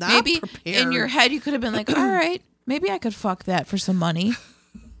 right? I was not maybe prepared. In your head, you could have been like, all right, maybe I could fuck that for some money.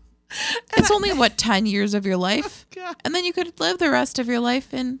 It's only 10 years of your life. Oh, and then you could live the rest of your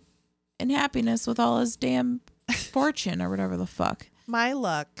life in happiness with all his damn fortune or whatever the fuck. My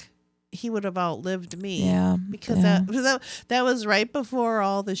luck he would have outlived me. Yeah. Because yeah. that was right before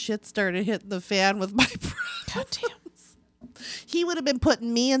all the shit started hitting the fan with my God damn. He would have been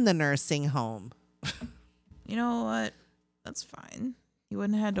putting me in the nursing home. You know what? That's fine. You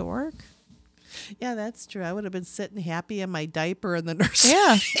wouldn't have had to work. Yeah, that's true. I would have been sitting happy in my diaper in the nursing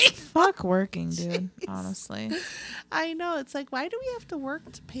Yeah. Fuck working, dude. Honestly. I know. It's like, why do we have to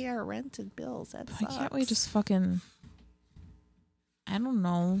work to pay our rent and bills? That Why sucks. can't we just fucking... I don't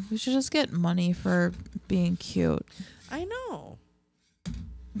know. We should just get money for being cute. I know.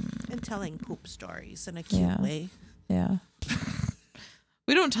 And telling poop stories in a cute Yeah. way. Yeah.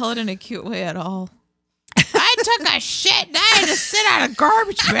 We don't tell it in a cute way at all. I took a shit and I had to sit on a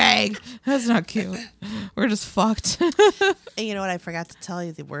garbage bag. That's not cute. We're just fucked. And you know what? I forgot to tell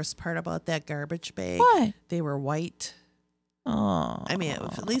you the worst part about that garbage bag. What? They were white. Oh. I mean,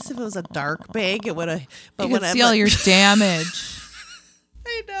 at least if it was a dark bag, it would have. But You when could I see all your damage.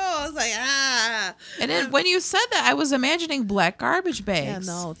 I know. I was like, ah. And then when you said that, I was imagining black garbage Yeah, bags.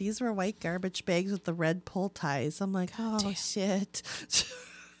 no, these were white garbage bags with the red pull ties. I'm like, oh, shit.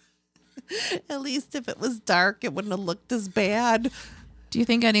 At least if it was dark, it wouldn't have looked as bad. Do you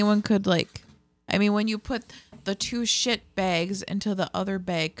think anyone could when you put the two shit bags into the other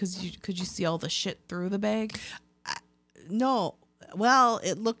bag, could you see all the shit through the bag? No. Well,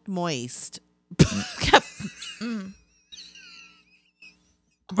 it looked moist. Mm.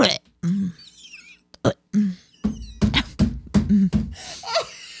 Blech. Mm. Mm.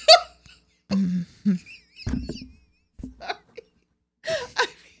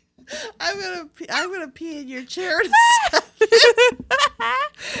 I'm gonna pee in your chair.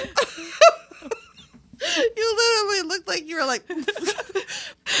 You literally looked like you were like.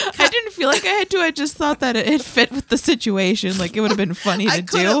 I didn't feel like I had to. I just thought that it fit with the situation. Like it would have been funny to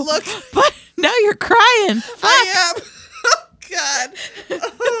do. Look. But now you're crying. Fuck. I am. Oh God.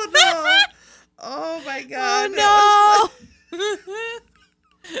 Oh no. Oh my God. Oh no.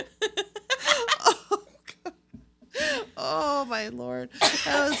 Oh, God. Oh my Lord,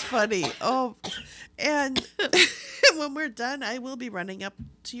 that was funny. Oh, and when we're done, I will be running up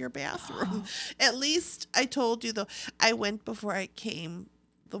to your bathroom. At least I told you though. I went before I came.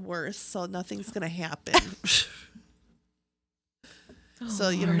 The worst, so nothing's gonna happen. So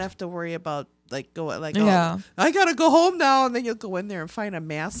you don't have to worry about going Yeah. oh, I gotta go home now, and then you'll go in there and find a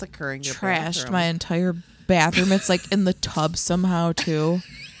massacre in your Trashed bathroom. my entire bathroom. It's like in the tub somehow too.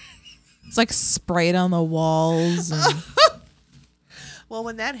 It's like sprayed on the walls. And Well,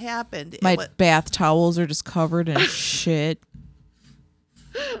 when that happened, my bath towels are just covered in shit.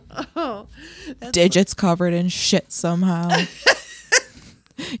 oh, that's Digits covered in shit somehow.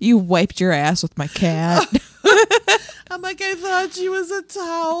 You wiped your ass with my cat. I'm like, I thought she was a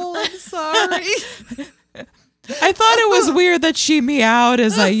towel. I'm sorry. I thought it was weird that she meowed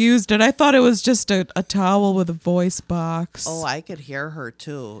as I used it. I thought it was just a towel with a voice box. Oh, I could hear her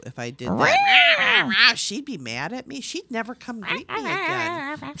too if I did that. She'd be mad at me. She'd never come greet me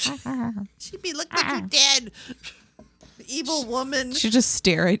again. She'd be, look like you're dead. Evil woman. She'd just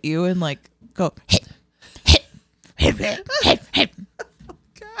stare at you and go, hit, hit, hit, hit, hit, hit.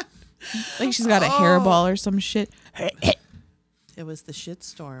 God. Like she's got a hairball or some shit. It was the shit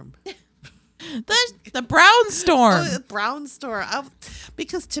storm. The brown storm. Oh, the brown storm.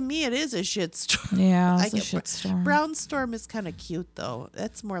 Because to me, it is a shit storm. Yeah, I it's a get shit storm. Brown storm is kind of cute though.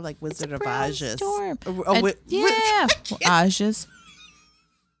 That's more like Wizard of Brown Oz. storm. Yeah. Oz.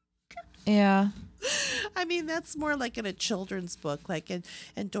 Yeah. I mean, that's more like in a children's book.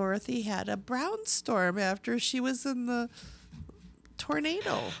 And Dorothy had a brown storm after she was in the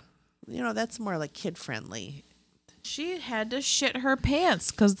tornado. You know, that's more like kid friendly. She had to shit her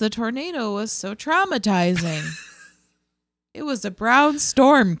pants because the tornado was so traumatizing. It was a brown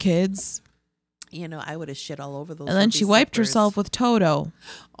storm, kids. You know, I would have shit all over those. And then she wiped herself with Toto.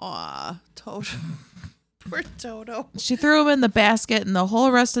 Aw, Toto. Poor Toto. She threw him in the basket, and the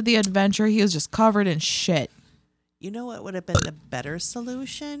whole rest of the adventure, he was just covered in shit. You know what would have been the better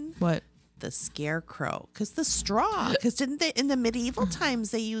solution? What? The scarecrow. Because the straw. Because didn't they, in the medieval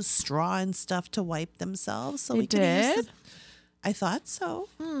times, they used straw and stuff to wipe themselves? So They we could use did? I thought so.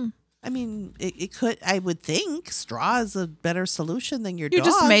 I mean, it could, I would think straw is a better solution than your You dog.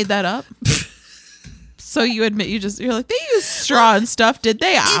 just made that up? So you admit you're like, they used straw and stuff, did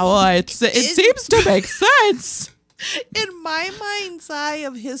they? It seems to make sense. In my mind's eye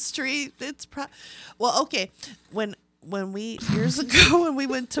of history, it's well, okay. When we years ago when we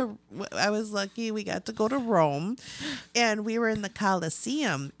went to, I was lucky we got to go to Rome, and we were in the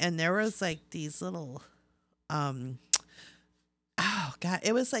Colosseum, and there was like these little, oh God,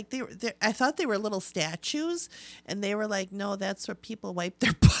 it was like they were. I thought they were little statues, and they were like, no, that's where people wipe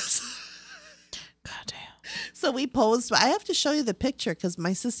their butts. So we posed. I have to show you the picture because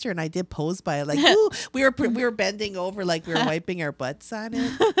my sister and I did pose by it. Like, ooh, we were bending over like we were wiping our butts on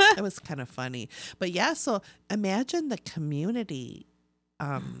it. It was kind of funny. But yeah, so imagine the community.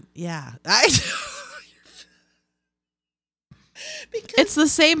 Yeah. Because it's the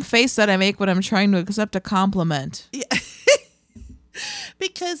same face that I make when I'm trying to accept a compliment. Yeah.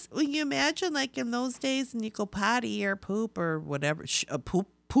 Because when you imagine like in those days and you go potty or poop or whatever, a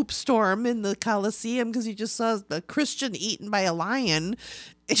poop storm in the Coliseum because you just saw a Christian eaten by a lion,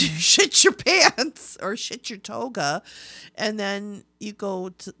 and you shit your pants or shit your toga, and then you go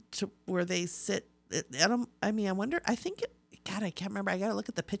to where they sit. I mean, I wonder, I think God, I can't remember. I got to look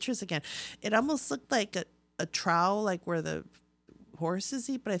at the pictures again. It almost looked like a trough, like where the horses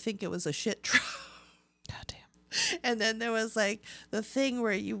eat, but I think it was a shit trough. God damn. And then there was like the thing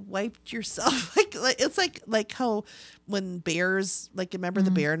where you wiped yourself, like it's like how when bears, like remember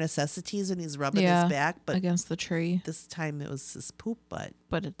the bear necessities when he's rubbing his back, but against the tree. This time it was his poop butt,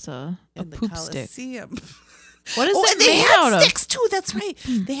 but it's a poop stick. What is it made out of? Sticks too. That's right.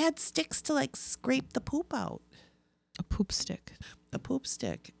 They had sticks to like scrape the poop out. A poop stick. A poop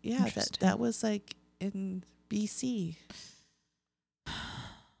stick. Yeah, that was like in BC.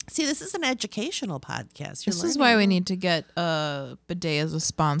 See, this is an educational podcast. This is why we need to get a bidet as a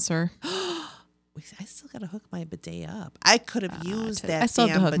sponsor. I still got to hook my bidet up. I could have used that. I still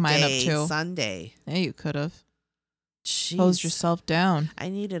have to hook mine up too. Sunday. Yeah, you could have. Hosed yourself down. I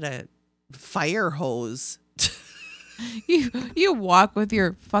needed a fire hose. You walk with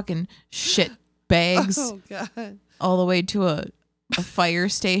your fucking shit bags all the way to a fire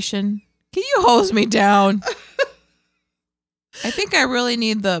station. Can you hose me down? I think I really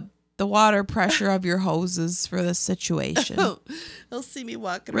need the water pressure of your hoses for this situation. They'll see me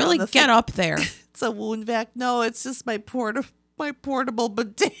walking really around. Get up there. It's a wound vac. No, it's just my portable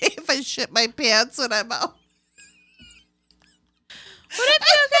bidet if I shit my pants when I'm out. What if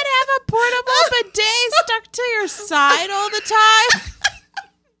you could have a portable bidet stuck to your side all the time?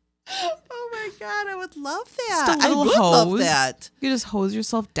 Oh my God, I would love that. Just a little hose. Love that. You just hose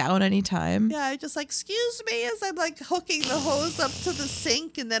yourself down anytime. Yeah, I just like, excuse me, as I'm like hooking the hose up to the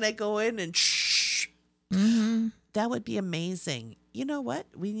sink and then I go in and shh. Mm-hmm. That would be amazing. You know what?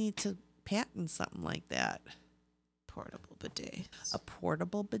 We need to patent something like that. Portable bidet. A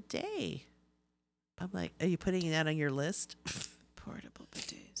portable bidet. I'm like, are you putting that on your list? Portable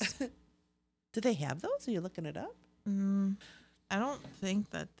bidets. Do they have those? Are you looking it up? I don't think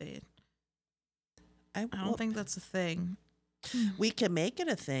that they. I don't think that's a thing. We can make it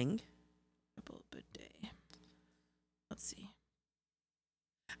a thing. Portable bidet. Let's see.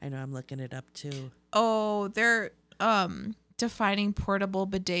 I know I'm looking it up too. Oh, they're defining portable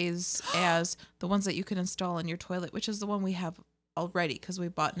bidets as the ones that you can install in your toilet, which is the one we have already because we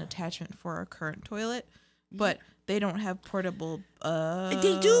bought an attachment for our current toilet. But they don't have portable.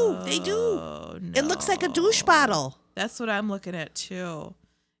 They do. No. It looks like a douche bottle. That's what I'm looking at too.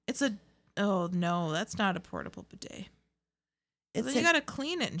 It's a. Oh no, that's not a portable bidet. Then you gotta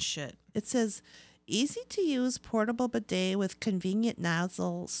clean it and shit. It says, easy to use portable bidet with convenient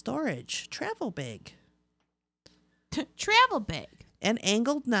nozzle storage. Travel bag. Travel bag. And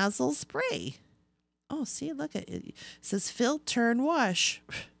angled nozzle spray. Oh, see, look at it. It says fill, turn, wash.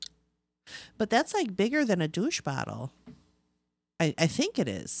 But that's like bigger than a douche bottle. I think it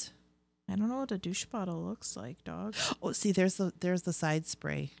is. I don't know what a douche bottle looks like, dog. Oh, see, there's the side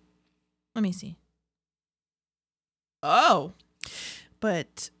spray. Let me see. Oh.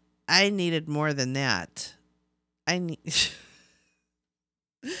 But I needed more than that. I need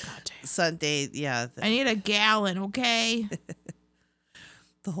God damn. Sunday, yeah. I need a gallon, okay?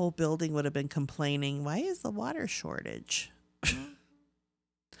 The whole building would have been complaining, why is the water shortage?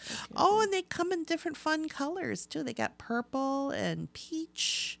 Oh, and they come in different fun colors too. They got purple and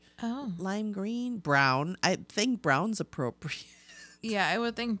peach, lime green, brown. I think brown's appropriate. Yeah, I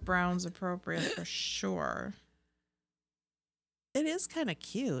would think brown's appropriate for sure. It is kind of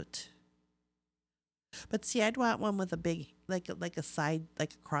cute. But see, I'd want one with a big, like a side,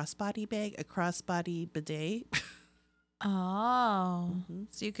 like a crossbody bag, a crossbody bidet. Oh,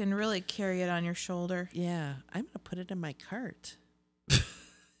 so you can really carry it on your shoulder. Yeah, I'm gonna put it in my cart.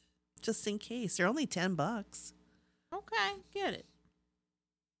 Just in case. They're only $10. Okay, get it.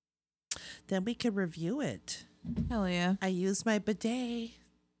 Then we could review it. Hell yeah. I use my bidet.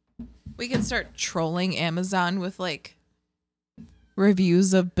 We can start trolling Amazon with like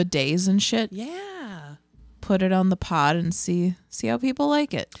reviews of bidets and shit. Yeah. Put it on the pod and see how people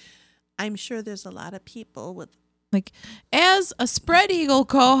like it. I'm sure there's a lot of people with like, as a Spread Eagle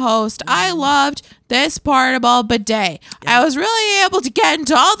co-host, I loved this portable bidet. Yeah. I was really able to get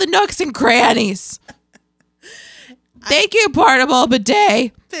into all the nooks and crannies. Thank you, portable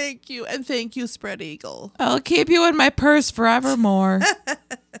bidet. Thank you. And thank you, Spread Eagle. I'll keep you in my purse forevermore.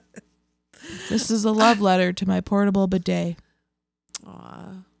 This is a love letter to my portable bidet.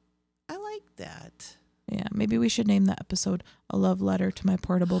 Aw, I like that. Yeah, maybe we should name the episode A Love Letter to My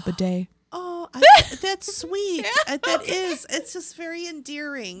Portable Bidet. Oh, that's sweet. That is. It's just very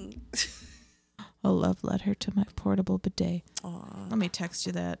endearing. A love letter to my portable bidet. Aw, Let me text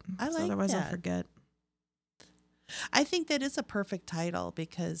you that. I like otherwise that. I'll forget. I think that is a perfect title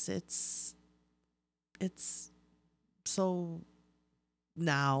because it's so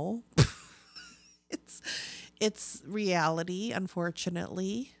now. it's reality,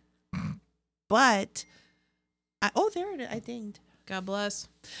 unfortunately. But there it is. I dinged. God bless.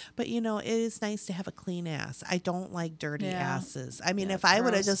 But it is nice to have a clean ass. I don't like dirty asses. I mean, Yeah, if I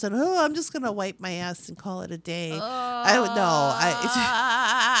would have gross. just said, "Oh, I'm just gonna wipe my ass and call it a day," I would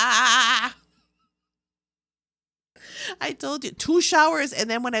I told you 2 showers, and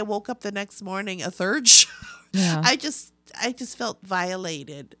then when I woke up the next morning, a third shower. Yeah. I just felt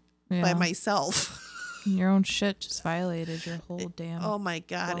violated by myself. Your own shit just violated your whole damn. Oh my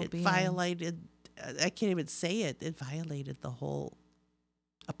God! well-being. It violated. I can't even say it. It violated the whole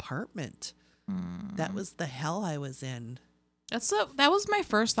apartment. That was the hell I was in. That was my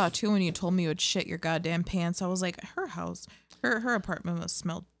first thought too when you told me you would shit your goddamn pants. I was like, her apartment must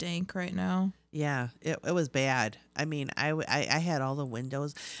smell dank right now. Yeah, it was bad. I mean, I had all the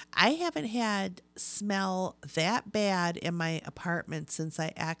windows. I haven't had smell that bad in my apartment since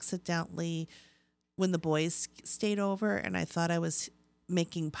I accidentally, when the boys stayed over and I thought I was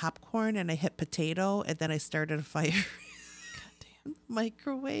making popcorn and I hit potato and then I started a fire. Goddamn.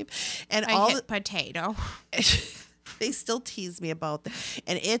 Microwave. And I hit potato. They still tease me about that.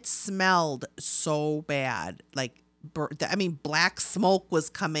 And it smelled so bad. Like, black smoke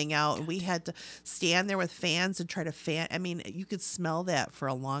was coming out, and we had to stand there with fans and try to fan. I mean, you could smell that for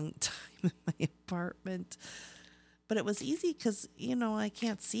a long time in my apartment. But it was easy because, I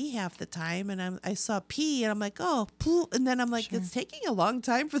can't see half the time. And I saw pee, and I'm like, oh, poo. And then I'm like, Sure. It's taking a long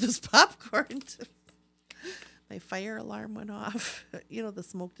time for this popcorn to... My fire alarm went off. The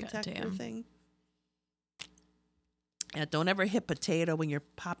smoke detector Goddamn. thing. Yeah, don't ever hit potato when you're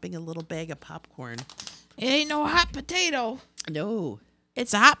popping a little bag of popcorn. It ain't no hot potato. No.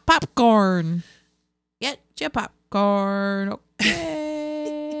 It's a hot popcorn. Get your popcorn.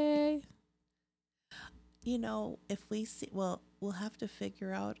 Okay. If we see, we'll have to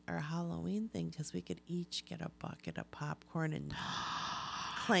figure out our Halloween thing because we could each get a bucket of popcorn and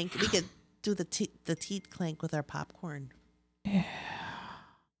clank. We could do the teeth clank with our popcorn. Yeah.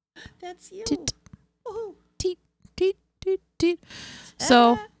 That's you. Woohoo. Teet, teet, teet, teet.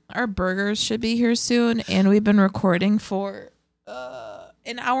 So our burgers should be here soon, and we've been recording for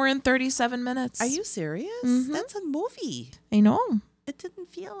an hour and 37 minutes. Are you serious? Mhm. That's a movie. I know. It didn't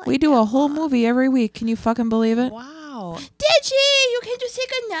feel like We do that a whole long. movie every week. Can you fucking believe it? Wow. Did you can just say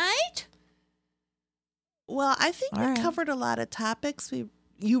goodnight? Well, I think All we right. covered a lot of topics.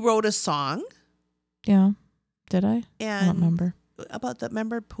 You wrote a song. Yeah. Did I? And I don't remember. About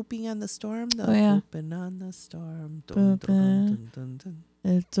remember pooping on the storm? Oh, yeah. Pooping on the storm. Dun, dun, dun, dun, dun, dun.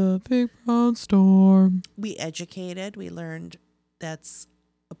 It's a big brown storm. We educated. We learned that's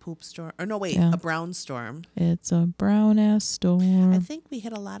a poop storm. Or no, wait, Yeah. a brown storm. It's a brown ass storm. I think we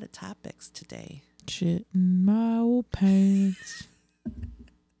hit a lot of topics today. Shit in my old pants.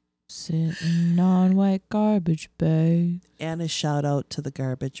 Sitting on white garbage bags. And a shout out to the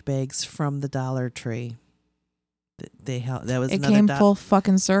garbage bags from the Dollar Tree. That was It another came full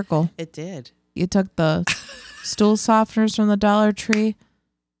fucking circle. It did. You took the stool softeners from the Dollar Tree,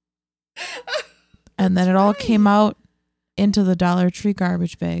 and then it all came out into the Dollar Tree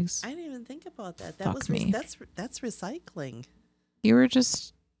garbage bags. I didn't even think about that. Fuck me. That's recycling. You were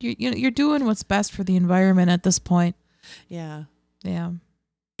just you're doing what's best for the environment at this point. Yeah. Yeah,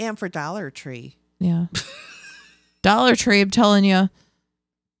 And for Dollar Tree. yeah. Dollar Tree, I'm telling you.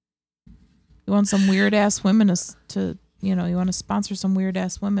 You want some weird ass women to you want to sponsor some weird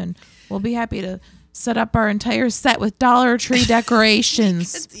ass women. We'll be happy to set up our entire set with Dollar Tree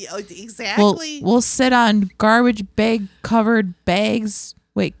decorations. Exactly. We'll sit on garbage bag covered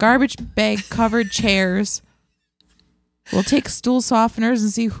chairs. We'll take stool softeners and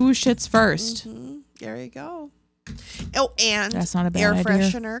see who shits 1st. Mm-hmm. There you go. Oh, and That's not a bad air idea.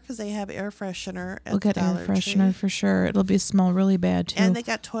 freshener because they have air freshener at We'll get air Dollar freshener Tree. for sure. It'll smell really bad too. And they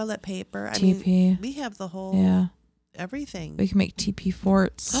got toilet paper. I TP. mean, we have the whole everything. We can make TP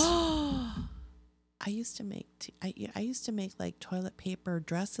forts. I used to make I used to make like toilet paper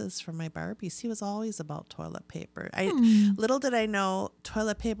dresses for my Barbies. He was always about toilet paper. Little did I know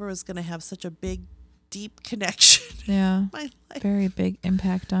toilet paper was going to have such a big deep connection Yeah. in my life. Very big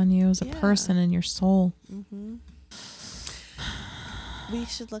impact on you as a person and your soul. Mm-hmm. We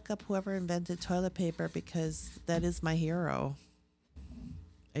should look up whoever invented toilet paper because that is my hero.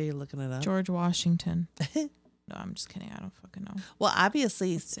 Are you looking it up? George Washington. No, I'm just kidding. I don't fucking know. Well,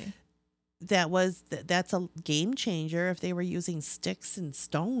 obviously, Let's see. that's a game changer. If they were using sticks and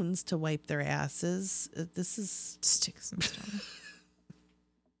stones to wipe their asses, this is Sticks and stones.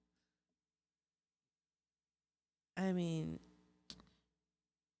 I mean,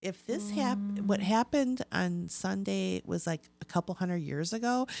 if this what happened on Sunday was like a couple hundred years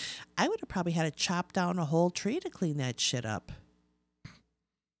ago, I would have probably had to chop down a whole tree to clean that shit up.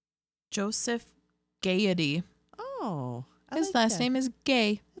 Joseph Gaiety. Oh, His last name is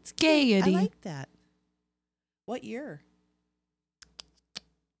Gay. It's Gaiety. I like that. What year?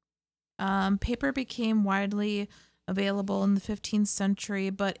 Paper became widely available in the 15th century,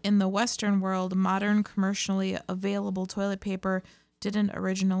 but in the Western world, modern commercially available toilet paper didn't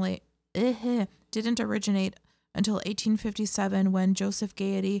originate until 1857 when Joseph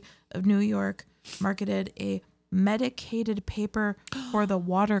Gaiety of New York marketed a medicated paper for the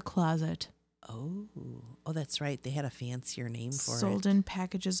water closet. Oh, that's right. They had a fancier name for it. Sold in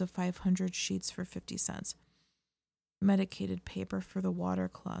packages of 500 sheets for 50 cents. Medicated paper for the water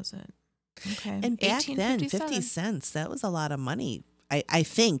closet. Okay. And back then, 50 cents, that was a lot of money, I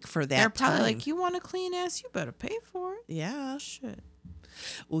think, for that They're probably time. like, you want a clean ass, you better pay for it. Yeah. Shit.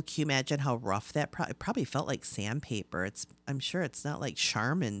 Well, can you imagine how rough that it probably felt like sandpaper? I'm sure it's not like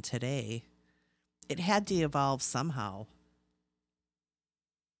Charmin today. It had to evolve somehow.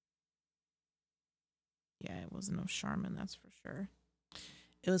 Yeah, it wasn't no Charmin, that's for sure.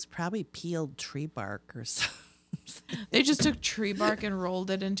 It was probably peeled tree bark or something. They just took tree bark and rolled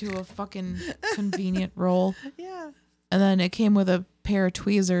it into a fucking convenient roll. Yeah. And then it came with a pair of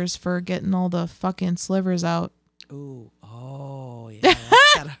tweezers for getting all the fucking slivers out. Ooh. Oh, yeah.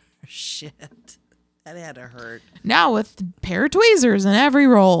 That's gotta shit. That had to hurt. Now with a pair of tweezers in every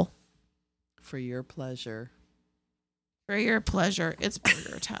roll. For your pleasure. For your pleasure. It's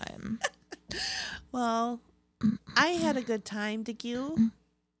burger time. Well, I had a good time, did you?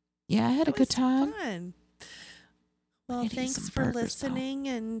 Yeah, I had a good time. Fun. Well, I'd eat thanks some for burgers, listening,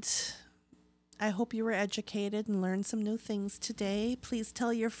 and I hope you were educated and learned some new things today. Please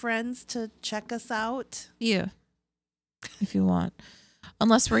tell your friends to check us out. Yeah. If you want.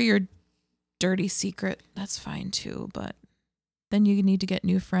 Unless we're your dirty secret, that's fine too. But then you need to get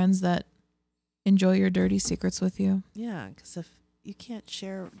new friends that enjoy your dirty secrets with you. Yeah, because if you can't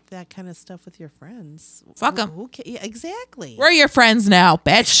share that kind of stuff with your friends, Fuck 'em. Yeah, exactly. We're your friends now,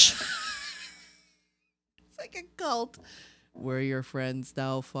 bitch. It's like a cult. We're your friends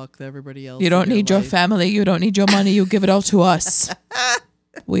now. Fuck everybody else. You don't need your family. You don't need your money. You give it all to us.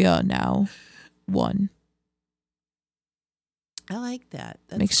 We are now one. I like that.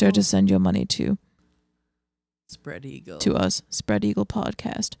 That's Make sure to cool. send your money to Spread Eagle. to us, Spread Eagle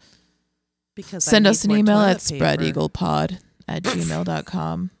Podcast. Because Send us an email at paper.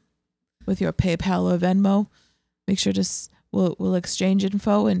 spreadeaglepod@gmail.com with your PayPal or Venmo. Make sure to we'll exchange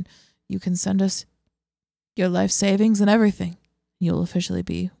info and you can send us your life savings and everything. You'll officially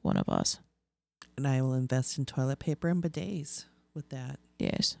be one of us. And I will invest in toilet paper and bidets with that.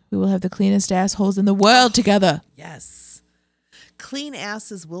 Yes, we will have the cleanest assholes in the world together. Yes. Clean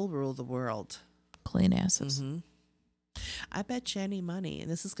asses will rule the world. Clean asses. Mm-hmm. I bet you any money, and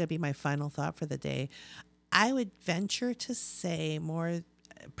this is going to be my final thought for the day, I would venture to say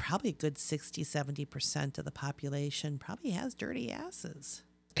probably a good 60-70% of the population probably has dirty asses.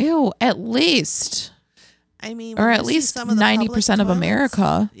 Ew, at least. I mean, Or when at you see least some of the 90% public of toilets-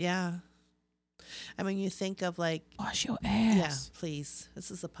 America. Yeah. I mean, you think of like, Wash your yeah, ass. please.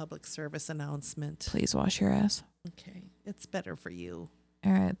 This is a public service announcement. Please wash your ass. Okay. It's better for you.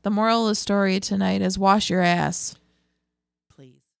 All right. The moral of the story tonight is wash your ass.